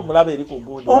ekyama so mulabe eri ku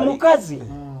gundi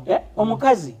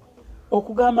omukazi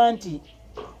okugamba nti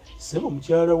sebo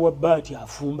mukyala wa bati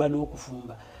afumba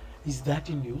n'okufumba is that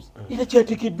news ila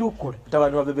kyatikiddwa okukola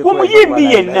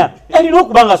omuyimbi yenna alina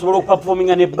okubanga asobola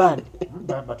okuperforminga ne band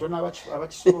batona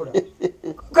abakisobola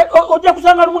ojja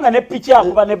kusanga lumu nga ne picha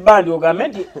akuba ne band ogambe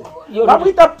nti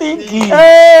bamwita Pinky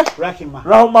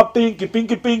Rahuma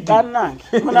Pinky kanange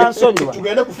munansonyiwa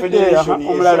tugende ku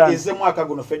federation eze mwaka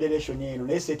guno federation yenu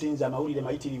naye settings amawulire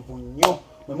mayitirivu nnyo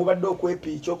mubadde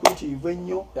okwepicha okuyitirivu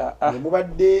ennyo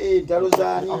mubadde entalo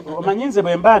zaani omanyi nze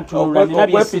bwe mba ntunula nina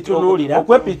byesitunuulira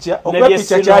okwepicha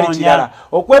kyali kirala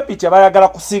okwepicha bayagala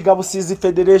kusiiga busiizi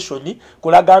federation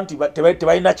kulaga nti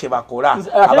tebalina kye bakola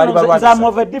abali balwanisa I'm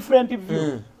of a different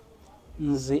view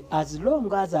nze as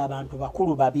long as abantu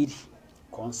bakulu babiri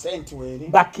consent weri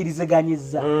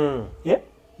bakkiriziganyiza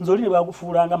nze oli ne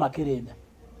bagufuulanga makerenda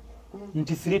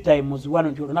nti 3 times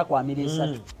 1 nti olunaku amira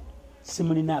 3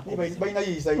 simulinako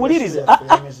wuliriza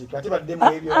ate baddemu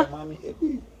ebyo mwami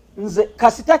nze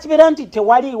kasita kibeera nti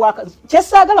tewali waka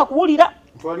kyesaagala kuwulira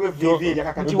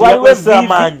nti waliwo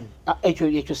amaanyi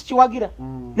ekyo sikiwagira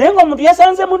naye ng'omuntu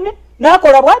yasanze munne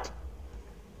n'akola bw'ati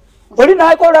oli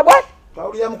n'akola bw'ati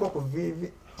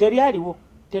teryaliwo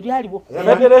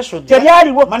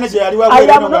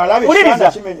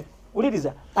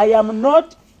uliriza I am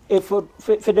not a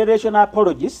federation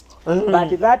apologist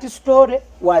but that story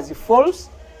was false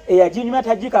eyajinyuma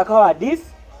tajikakawo hadith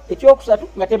ekyokusatu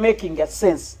nga temaking a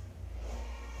sense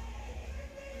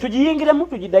tujiyingiremu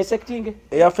tujidissecting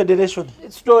eya federation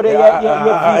story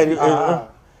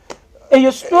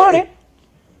eyo story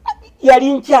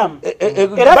yali nkyamu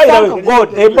era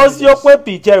God embozi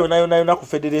y'okwepiikya yona ku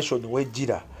federation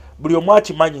wejjira buli omu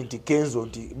akimanyi nti Kenzo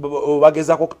nti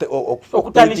bagezako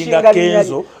okutanishanga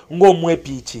Kenzo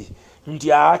ng'omwepiiki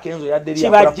nti Kenzo yadde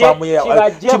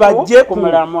kibajje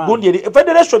gundi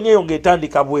federation eyo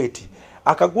ng'etandika bweti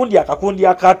akakundi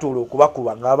akatuula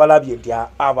okubakuba ng'abalabye nti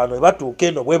abano batuuka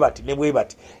eno bwe bati ne bwe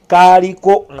bati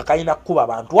kaaliko nga kalina kukuba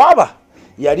abantu aba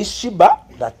yali Shiba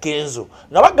na Kenzo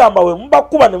nga bagamba we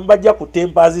mubakuba ne mubajja ku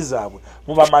tempazi zaabwe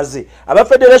mubamaze aba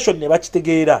federation ne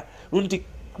bakitegeera nti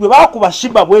bwe bakuba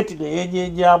Shiba bweti ne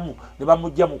yenyenyamu ne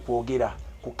bamujja mu kwogera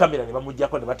ku kamera ne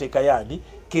bamujjako ne bateeka yani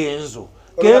Kenzo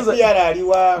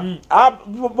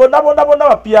bonna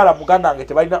bapiara muganda nge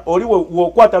tebalina oli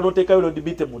wokwata noteekayo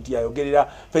lodibite muntu yayogerera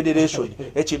federation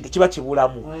ekintu kiba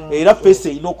kibulamu era fesi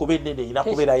erina okuba ennene erina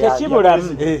kubeera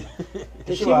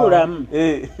tekibulamu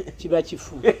kiba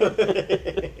kifu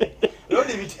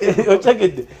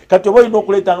otegedde kati oba olina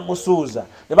okuleeta musuuza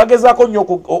ne bagezaako nnyo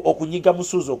okunyiga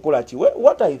musuuza okukola ki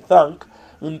what I think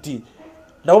nti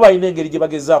nabo balina engeri gye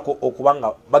bagezaako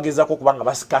okubanga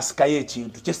basikasikayo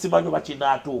ekintu kyesimanyi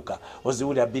bakinaatuuka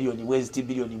oziwulira biliyoni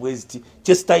bweziti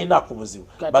kyesitalina ku buzibu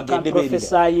bagende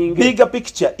bigger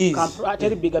picture is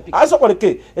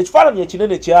asokoleke ekifaananyi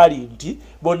ekinene kyali nti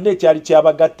bonna ekyali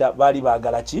kyabagatta baali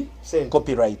baagala ki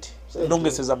copyright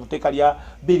nongeseza mu tteeka lya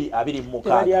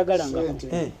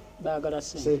 226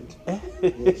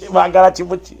 baagala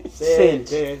kimuki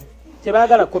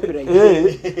tebagala copyright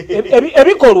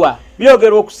ebikolwa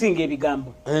byogerwa okusinga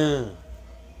ebigambo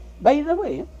by the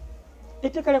way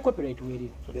etteka lya copyright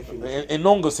weriri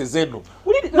enongose eno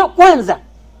no kwanza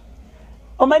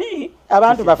omanyi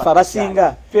abantu baffe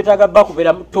abasinga twetaaga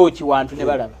bakubeera tooki wantu ne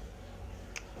balaba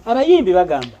abayimbi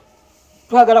bagamba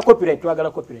twagala copyright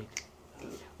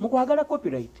mu kwagala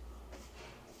copyright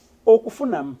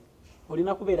okufunamu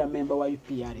olina kubeera member wa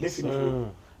UPRS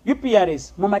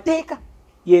UPRS mu mateeka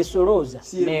yesolooza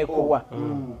neekuwa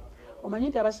omanyi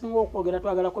nti abasinga okwogera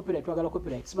twagala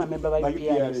copyright si bamemba ba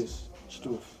UPRS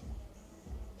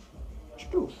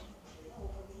kituufu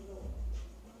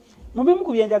mu bimu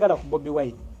ku byenjagala ku Bobi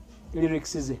Wine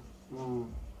lyrics ze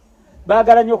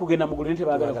baagala nnyo okugenda mu ggulu naye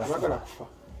tebaagala kufa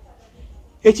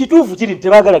ekituufu kiri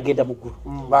tebaagala kgenda mu ggulu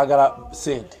baagala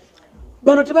sente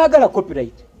bano tebaagala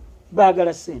copyright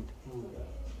baagala sente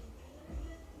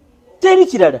teri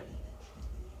kirala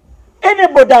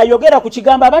anybody ayogera ku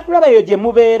kigambo abatulaba yo gye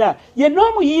mubeera yenna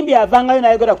omuyimbi avangayo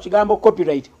n'ayogera ku kigambo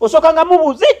copyright osooka nga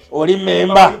mubuuzi oli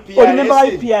memba wa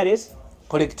UPRS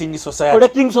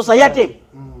collecting society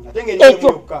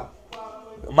ekyo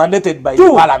mandated by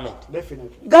parliament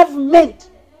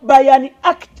government by an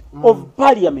act of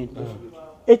parliament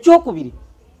ekyokubiri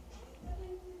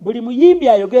buli muyimbi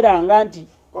ayogeranga nti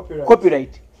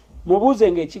copyright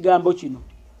mubuuze ng'ekigambo kino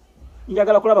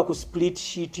njagala kulaba ku split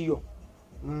sheet yo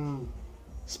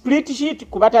split sheet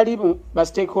ku batali ba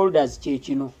stakeholders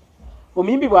kyekino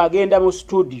omuyimbi bw'agenda mu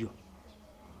studio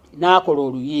n'akola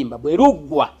oluyimba bwe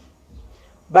luggwa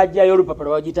bajjayo olupapula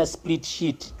bagiyita split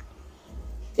sheet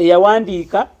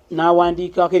eyawandiika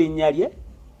n'awandiikako erinnya lye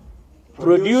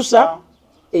producer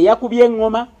eyakubye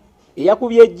eŋŋoma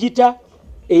eyakubye ejjita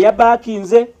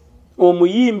eyabaakinze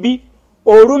omuyimbi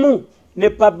olumu ne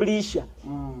publisher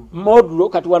modulo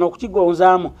kati wano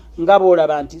okukigonzaamu nga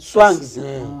boolaba nti swangs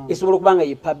esobola okuba nga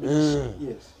ye publish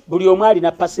buli omu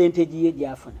alina percentage ye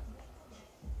gyafuna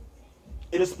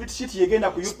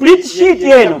split sheet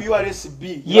eno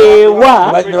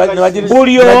yeewa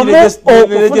buli omu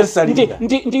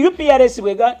nti UPRS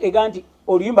ega nti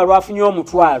oluyimba lwafunye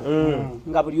omutwalo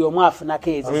nga buli omu afunako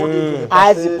ezo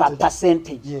as per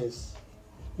percentage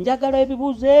njagala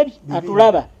ebibuuzo ebyo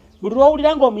atulaba buli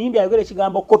lwowulira nga omuyimbi ayogera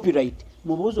ekigambo copyright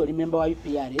mubuuzo oli memba wa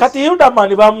UPRS kati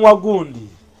Hildaman bamuwa gundi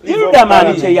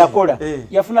Hildaman kyeyakola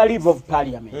yafuna leave of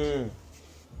parliament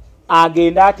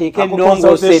agenda ateeka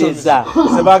ennongosereza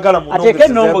mu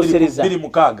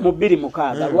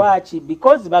 2 lwaki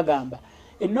because bagamba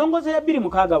ennongozera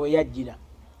 2 we yajjira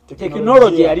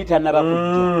technology yali tannaba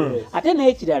kujja ate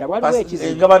n'ekirala waliwo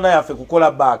ekizibu nga bannayaffe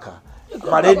kukola baaka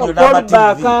radio na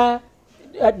TV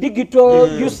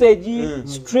digital usage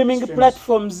streaming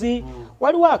platforms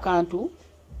waliwo akantu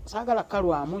sagala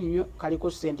kalwamu nnyo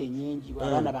kaliko sente nyingi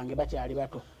abaana bange bakyali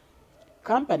bato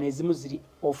company ezimu ziri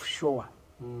offshore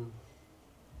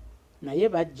naye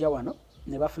bajja wano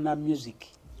ne bafuna music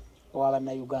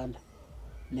owabana Uganda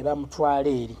ne bamutwala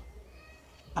eri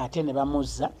ate ne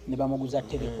bamuzza ne bamuguza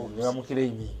telecoms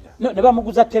ne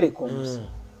bamuguza telecoms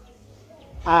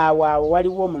awo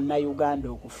waliwo munna Uganda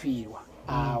okufiirwa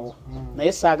awo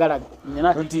naye saagala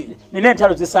nina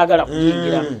entalo zisaagala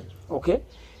kuyingira okay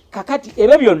kakati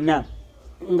ebyo byonna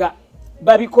nga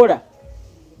babikola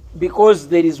because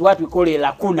there is what we call a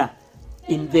lacuna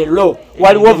in the law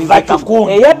waliwo vacuum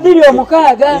eya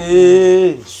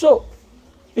 $6 so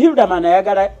Hildaman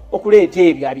ayagala okuleeta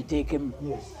ebyo abiteekemu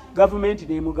government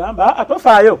nemugamba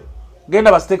atofaayo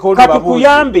genda ba stakeholder babuze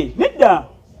katukuyambe nedda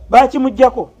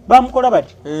bakimujjako bamukola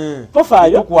bati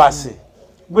tofaayo tukwase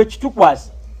gwe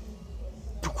kitukwase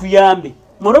tukuyambe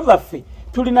moreover ffe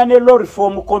tulina ne law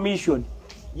reform commission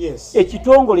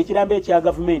ekitongole kirambe ekya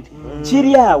government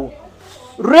kiri awo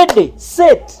ready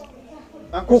set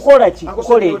kukola ki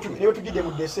kukola ekyo niyo tugidde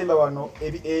mu December wano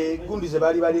gundi ze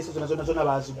bali balise zona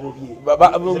bazigobye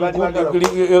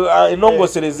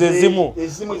enongosereze ezimu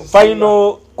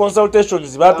final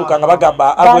consultations batukanga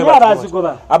bagamba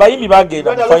abayimbi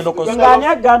bagenda mu final consultation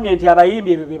agambye nti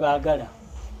abayimbi ebyo bebaagala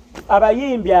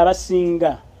abayimbi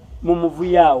abasinga mu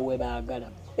muvuyawo we baagala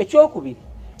ekyokubiri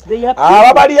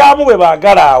ababalyamu bwe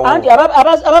baagala awo anti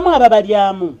abamu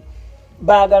ababalyamu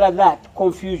baagala that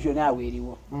confusion awo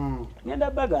eriwo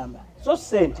ngenda bagamba so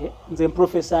sente nze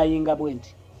professor ayinga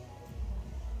bwenti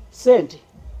sente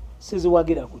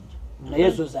siziwagira kujja naye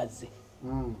zo zazze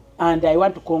and I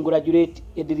want to congratulate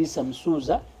Edrisa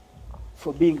Msuza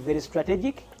for being very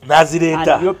strategic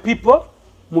nazireta and your people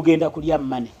mugenda kulya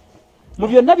money mu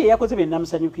byonna bye yakoze bye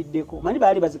namusanyukiddeko mani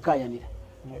baali bazikayanira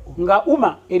nga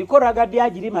uma eriko ragadi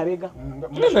agiri mabega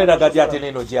neno ragadi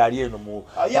ateneno gyali eno mu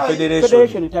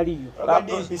federation taliyo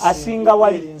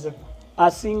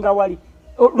asinga wali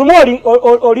lumo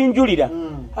olinjulira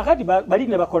akati bali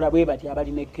ne bakola bwe bati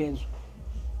abali ne kenzo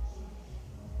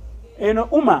eno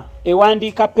uma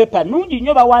ewandiika paper nungi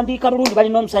nnyo bawandiika bulungi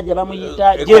balina omusajja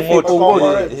bamuyita Jeff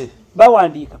Kongole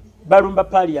bawandiika balumba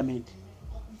parliament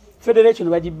federation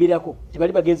bagibbirako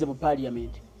tibali bagenze mu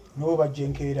parliament no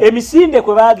bajenkera emisinde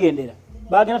kwe bagendera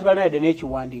bagenda tubalina yadde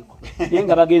n'ekiwandiiko naye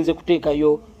nga bagenze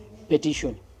kuteekayo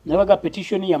petition nabaga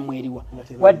petition ya mweriwa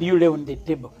what do you lay on the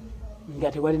table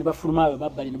nga tewali ne bafulumayo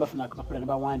babbali ne bafuna akapapula ne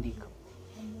bawandiika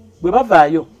bwe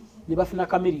bavaayo ne bafuna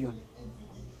kamiliyoni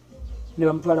ne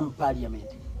bamutwala mu parliament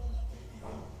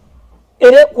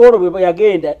era kwolwo bwe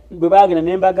bagenda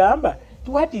ne mbagamba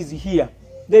what is here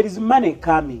there is money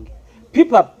coming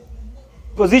people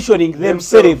positioning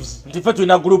themselves ndife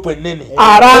tulina group enene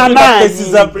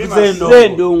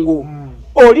zendongo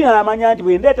oli namanya nti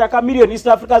bwendeeta ka million East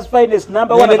Africa's finest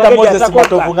number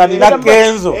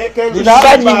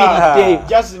 1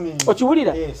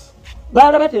 okiwulira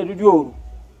balaba terudyoolu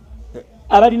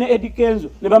abalina Eddy Kenzo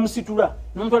ne bamusitula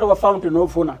nomutwala wa fountain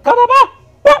of honor kababa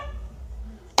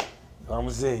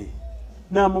muzeeyi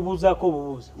namubuuzaako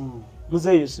obubuuza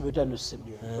muzeeyo sibetano sebo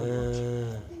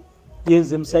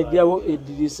yenze musajjawo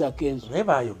Edrisa Kenzo naye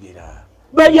bayogera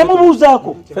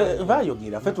yamubuuzaako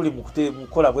bayogera ffe tuli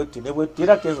mukola bwetti ne bwetti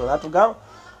era Kenzo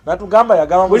natugamba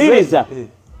yagamba buliriza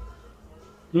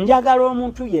njagala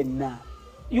omuntu yenna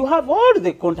you have all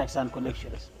the contacts and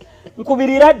connections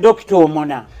nkubirira Dr.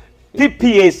 Omona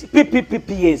PPS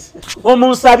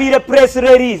omunsabire press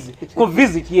release ku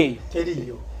visit yeyo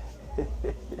teriyo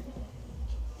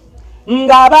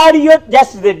ng'abaaliyo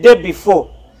just the day before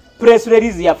press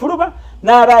release yafuluma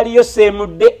n'abaaliyo same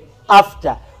day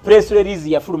after press release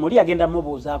yafuluma oli agenda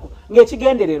mubuuzaako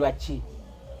ng'ekigendererwa ki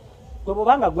gwe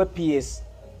bwobanga gwe PS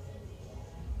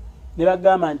ne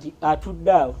bagamba nti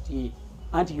atudde awo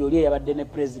anti yoli eyabadde ne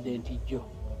president jjo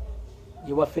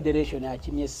ye wa federation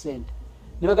akimye ssente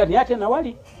ne bagamba nti ate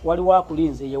waliwo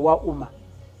akulinze ye wa uma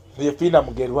Yefina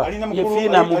Mugerwa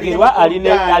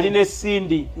aline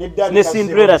Sendi ne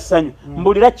Cinderella Sanyu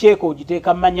mbulira cheko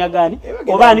ogiteeka mmanya gani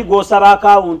oba ani gosaba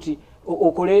account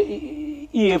okole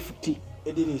EFT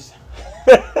Edrisa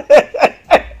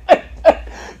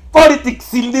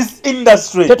politics in this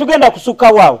industry tetugenda kusuka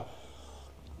wao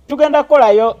tugenda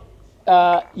kolayo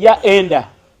ya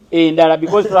endala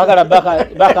because twagala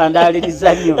baka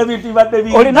ndaliriza nnyo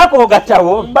olinako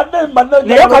ogatawo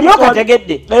naye kalyo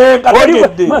kategedde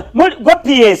gwe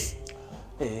PS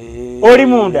oli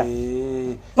munda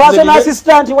personal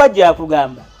assistant wajja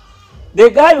akugamba the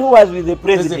guy who was with the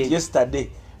president yesterday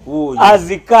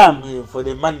has come for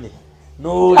the money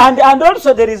no And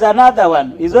also there is another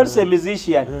one. He's also a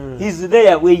musician. He's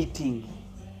there waiting.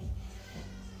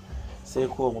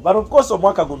 Sekomo. But of course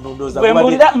omwaka guno ndoza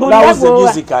That was the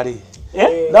musically.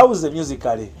 That was the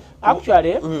musically.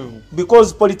 Actually,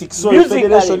 because politics so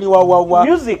federation wa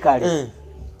musically.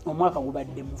 Omwaka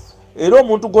gubadde mufu. Era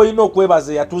omuntu goyina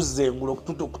okwebaza yatuzze engulo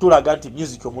kutulaga nti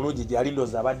music omulungi gye yali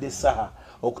ndoza abadde saha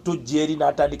okutujja eri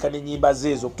n'atandika n'ennyimba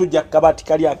zeezo okutujja kabati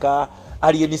kali aka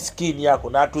alien skin yako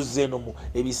n'atuzze eno mu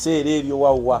ebiseera ebyo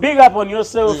wawa. Big up on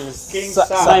yourself, King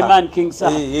Simon King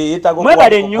Sa.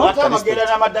 Mwebale nnyo. Ate amagera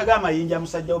n'amaddaga amayinja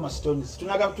musajja wo mastones.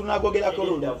 Tunagogerako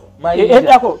olulabo.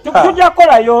 Eddako.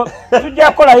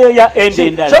 Tujja kolayo ya ende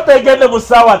endala. Shope egende mu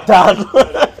ssaawa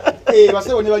 5.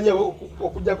 Basebo ne banye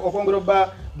okujja okwongera oba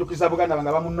dukiza Buganda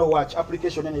banga bamu no watch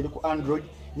application ene eri ku Android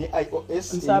ne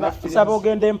iOS. Nsaba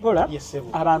ogenda empola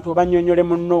abantu obanyonyole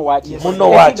mu no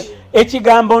watch.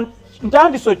 Ekigambo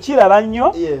ntandiso kiraba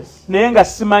nnyo naye nga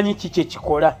simanyi kiki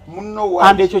ekikola.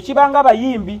 Andi ekyo kibanga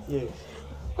abayimbi.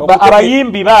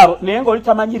 Abayimbi baabo naye ng'oli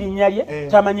tamanyi linnya lye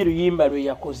tamanyi luyimba lwe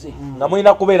yakoze. Nga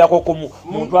mulina kubeerako ku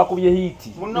muntu akubye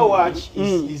hiiti. Muno watch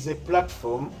is a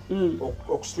platform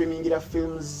okustreamingira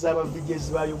films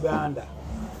z'abavijezi ba Uganda.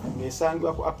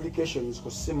 Ngesangibwa ku applications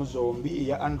ku simu zombi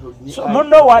ya Android ni so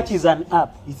Muno watch is an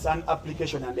app. It's an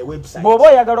application and a website. Bw'oba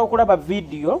oyagala okulaba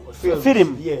video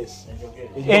film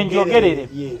enjogerere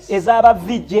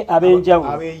ez'abavijje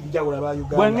ab'enjawulo aba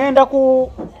Uganda. bwe ngenda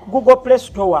ku Google Play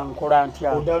Store wankola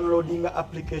ntya downloading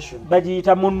application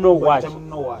bagiyita Muno watch.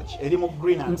 Eri mu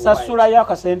green and nsasulayo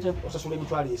akasente osasula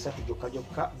emitwalo 3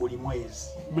 gyokka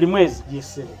buli mwezi.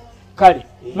 Yes sir. Kale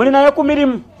mulinayo ku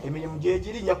mirimu emirimu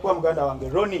gyegiri nja kuba muganda wange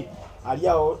Ronnie ali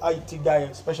awo IT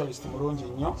guy specialist mulungi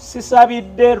nnyo.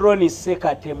 Sisabidde Ronnie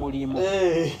sekate mulimu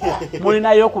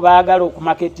mulinayo kubaagala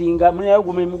okumaketinga mulinayo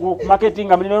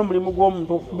okumaketinga mulinayo mulimu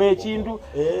gw'omuntu okuba ekintu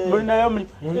mulinayo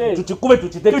tukikube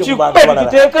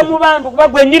tukiteeke mu bantu kuba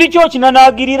gwe nyiri kyo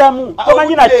kinanaagiriramu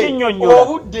tomanyi na kinnyonnyola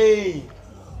obudde.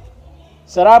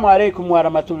 Salaamu alaikum wa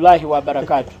rahmatullahi wa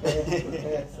barakatuh.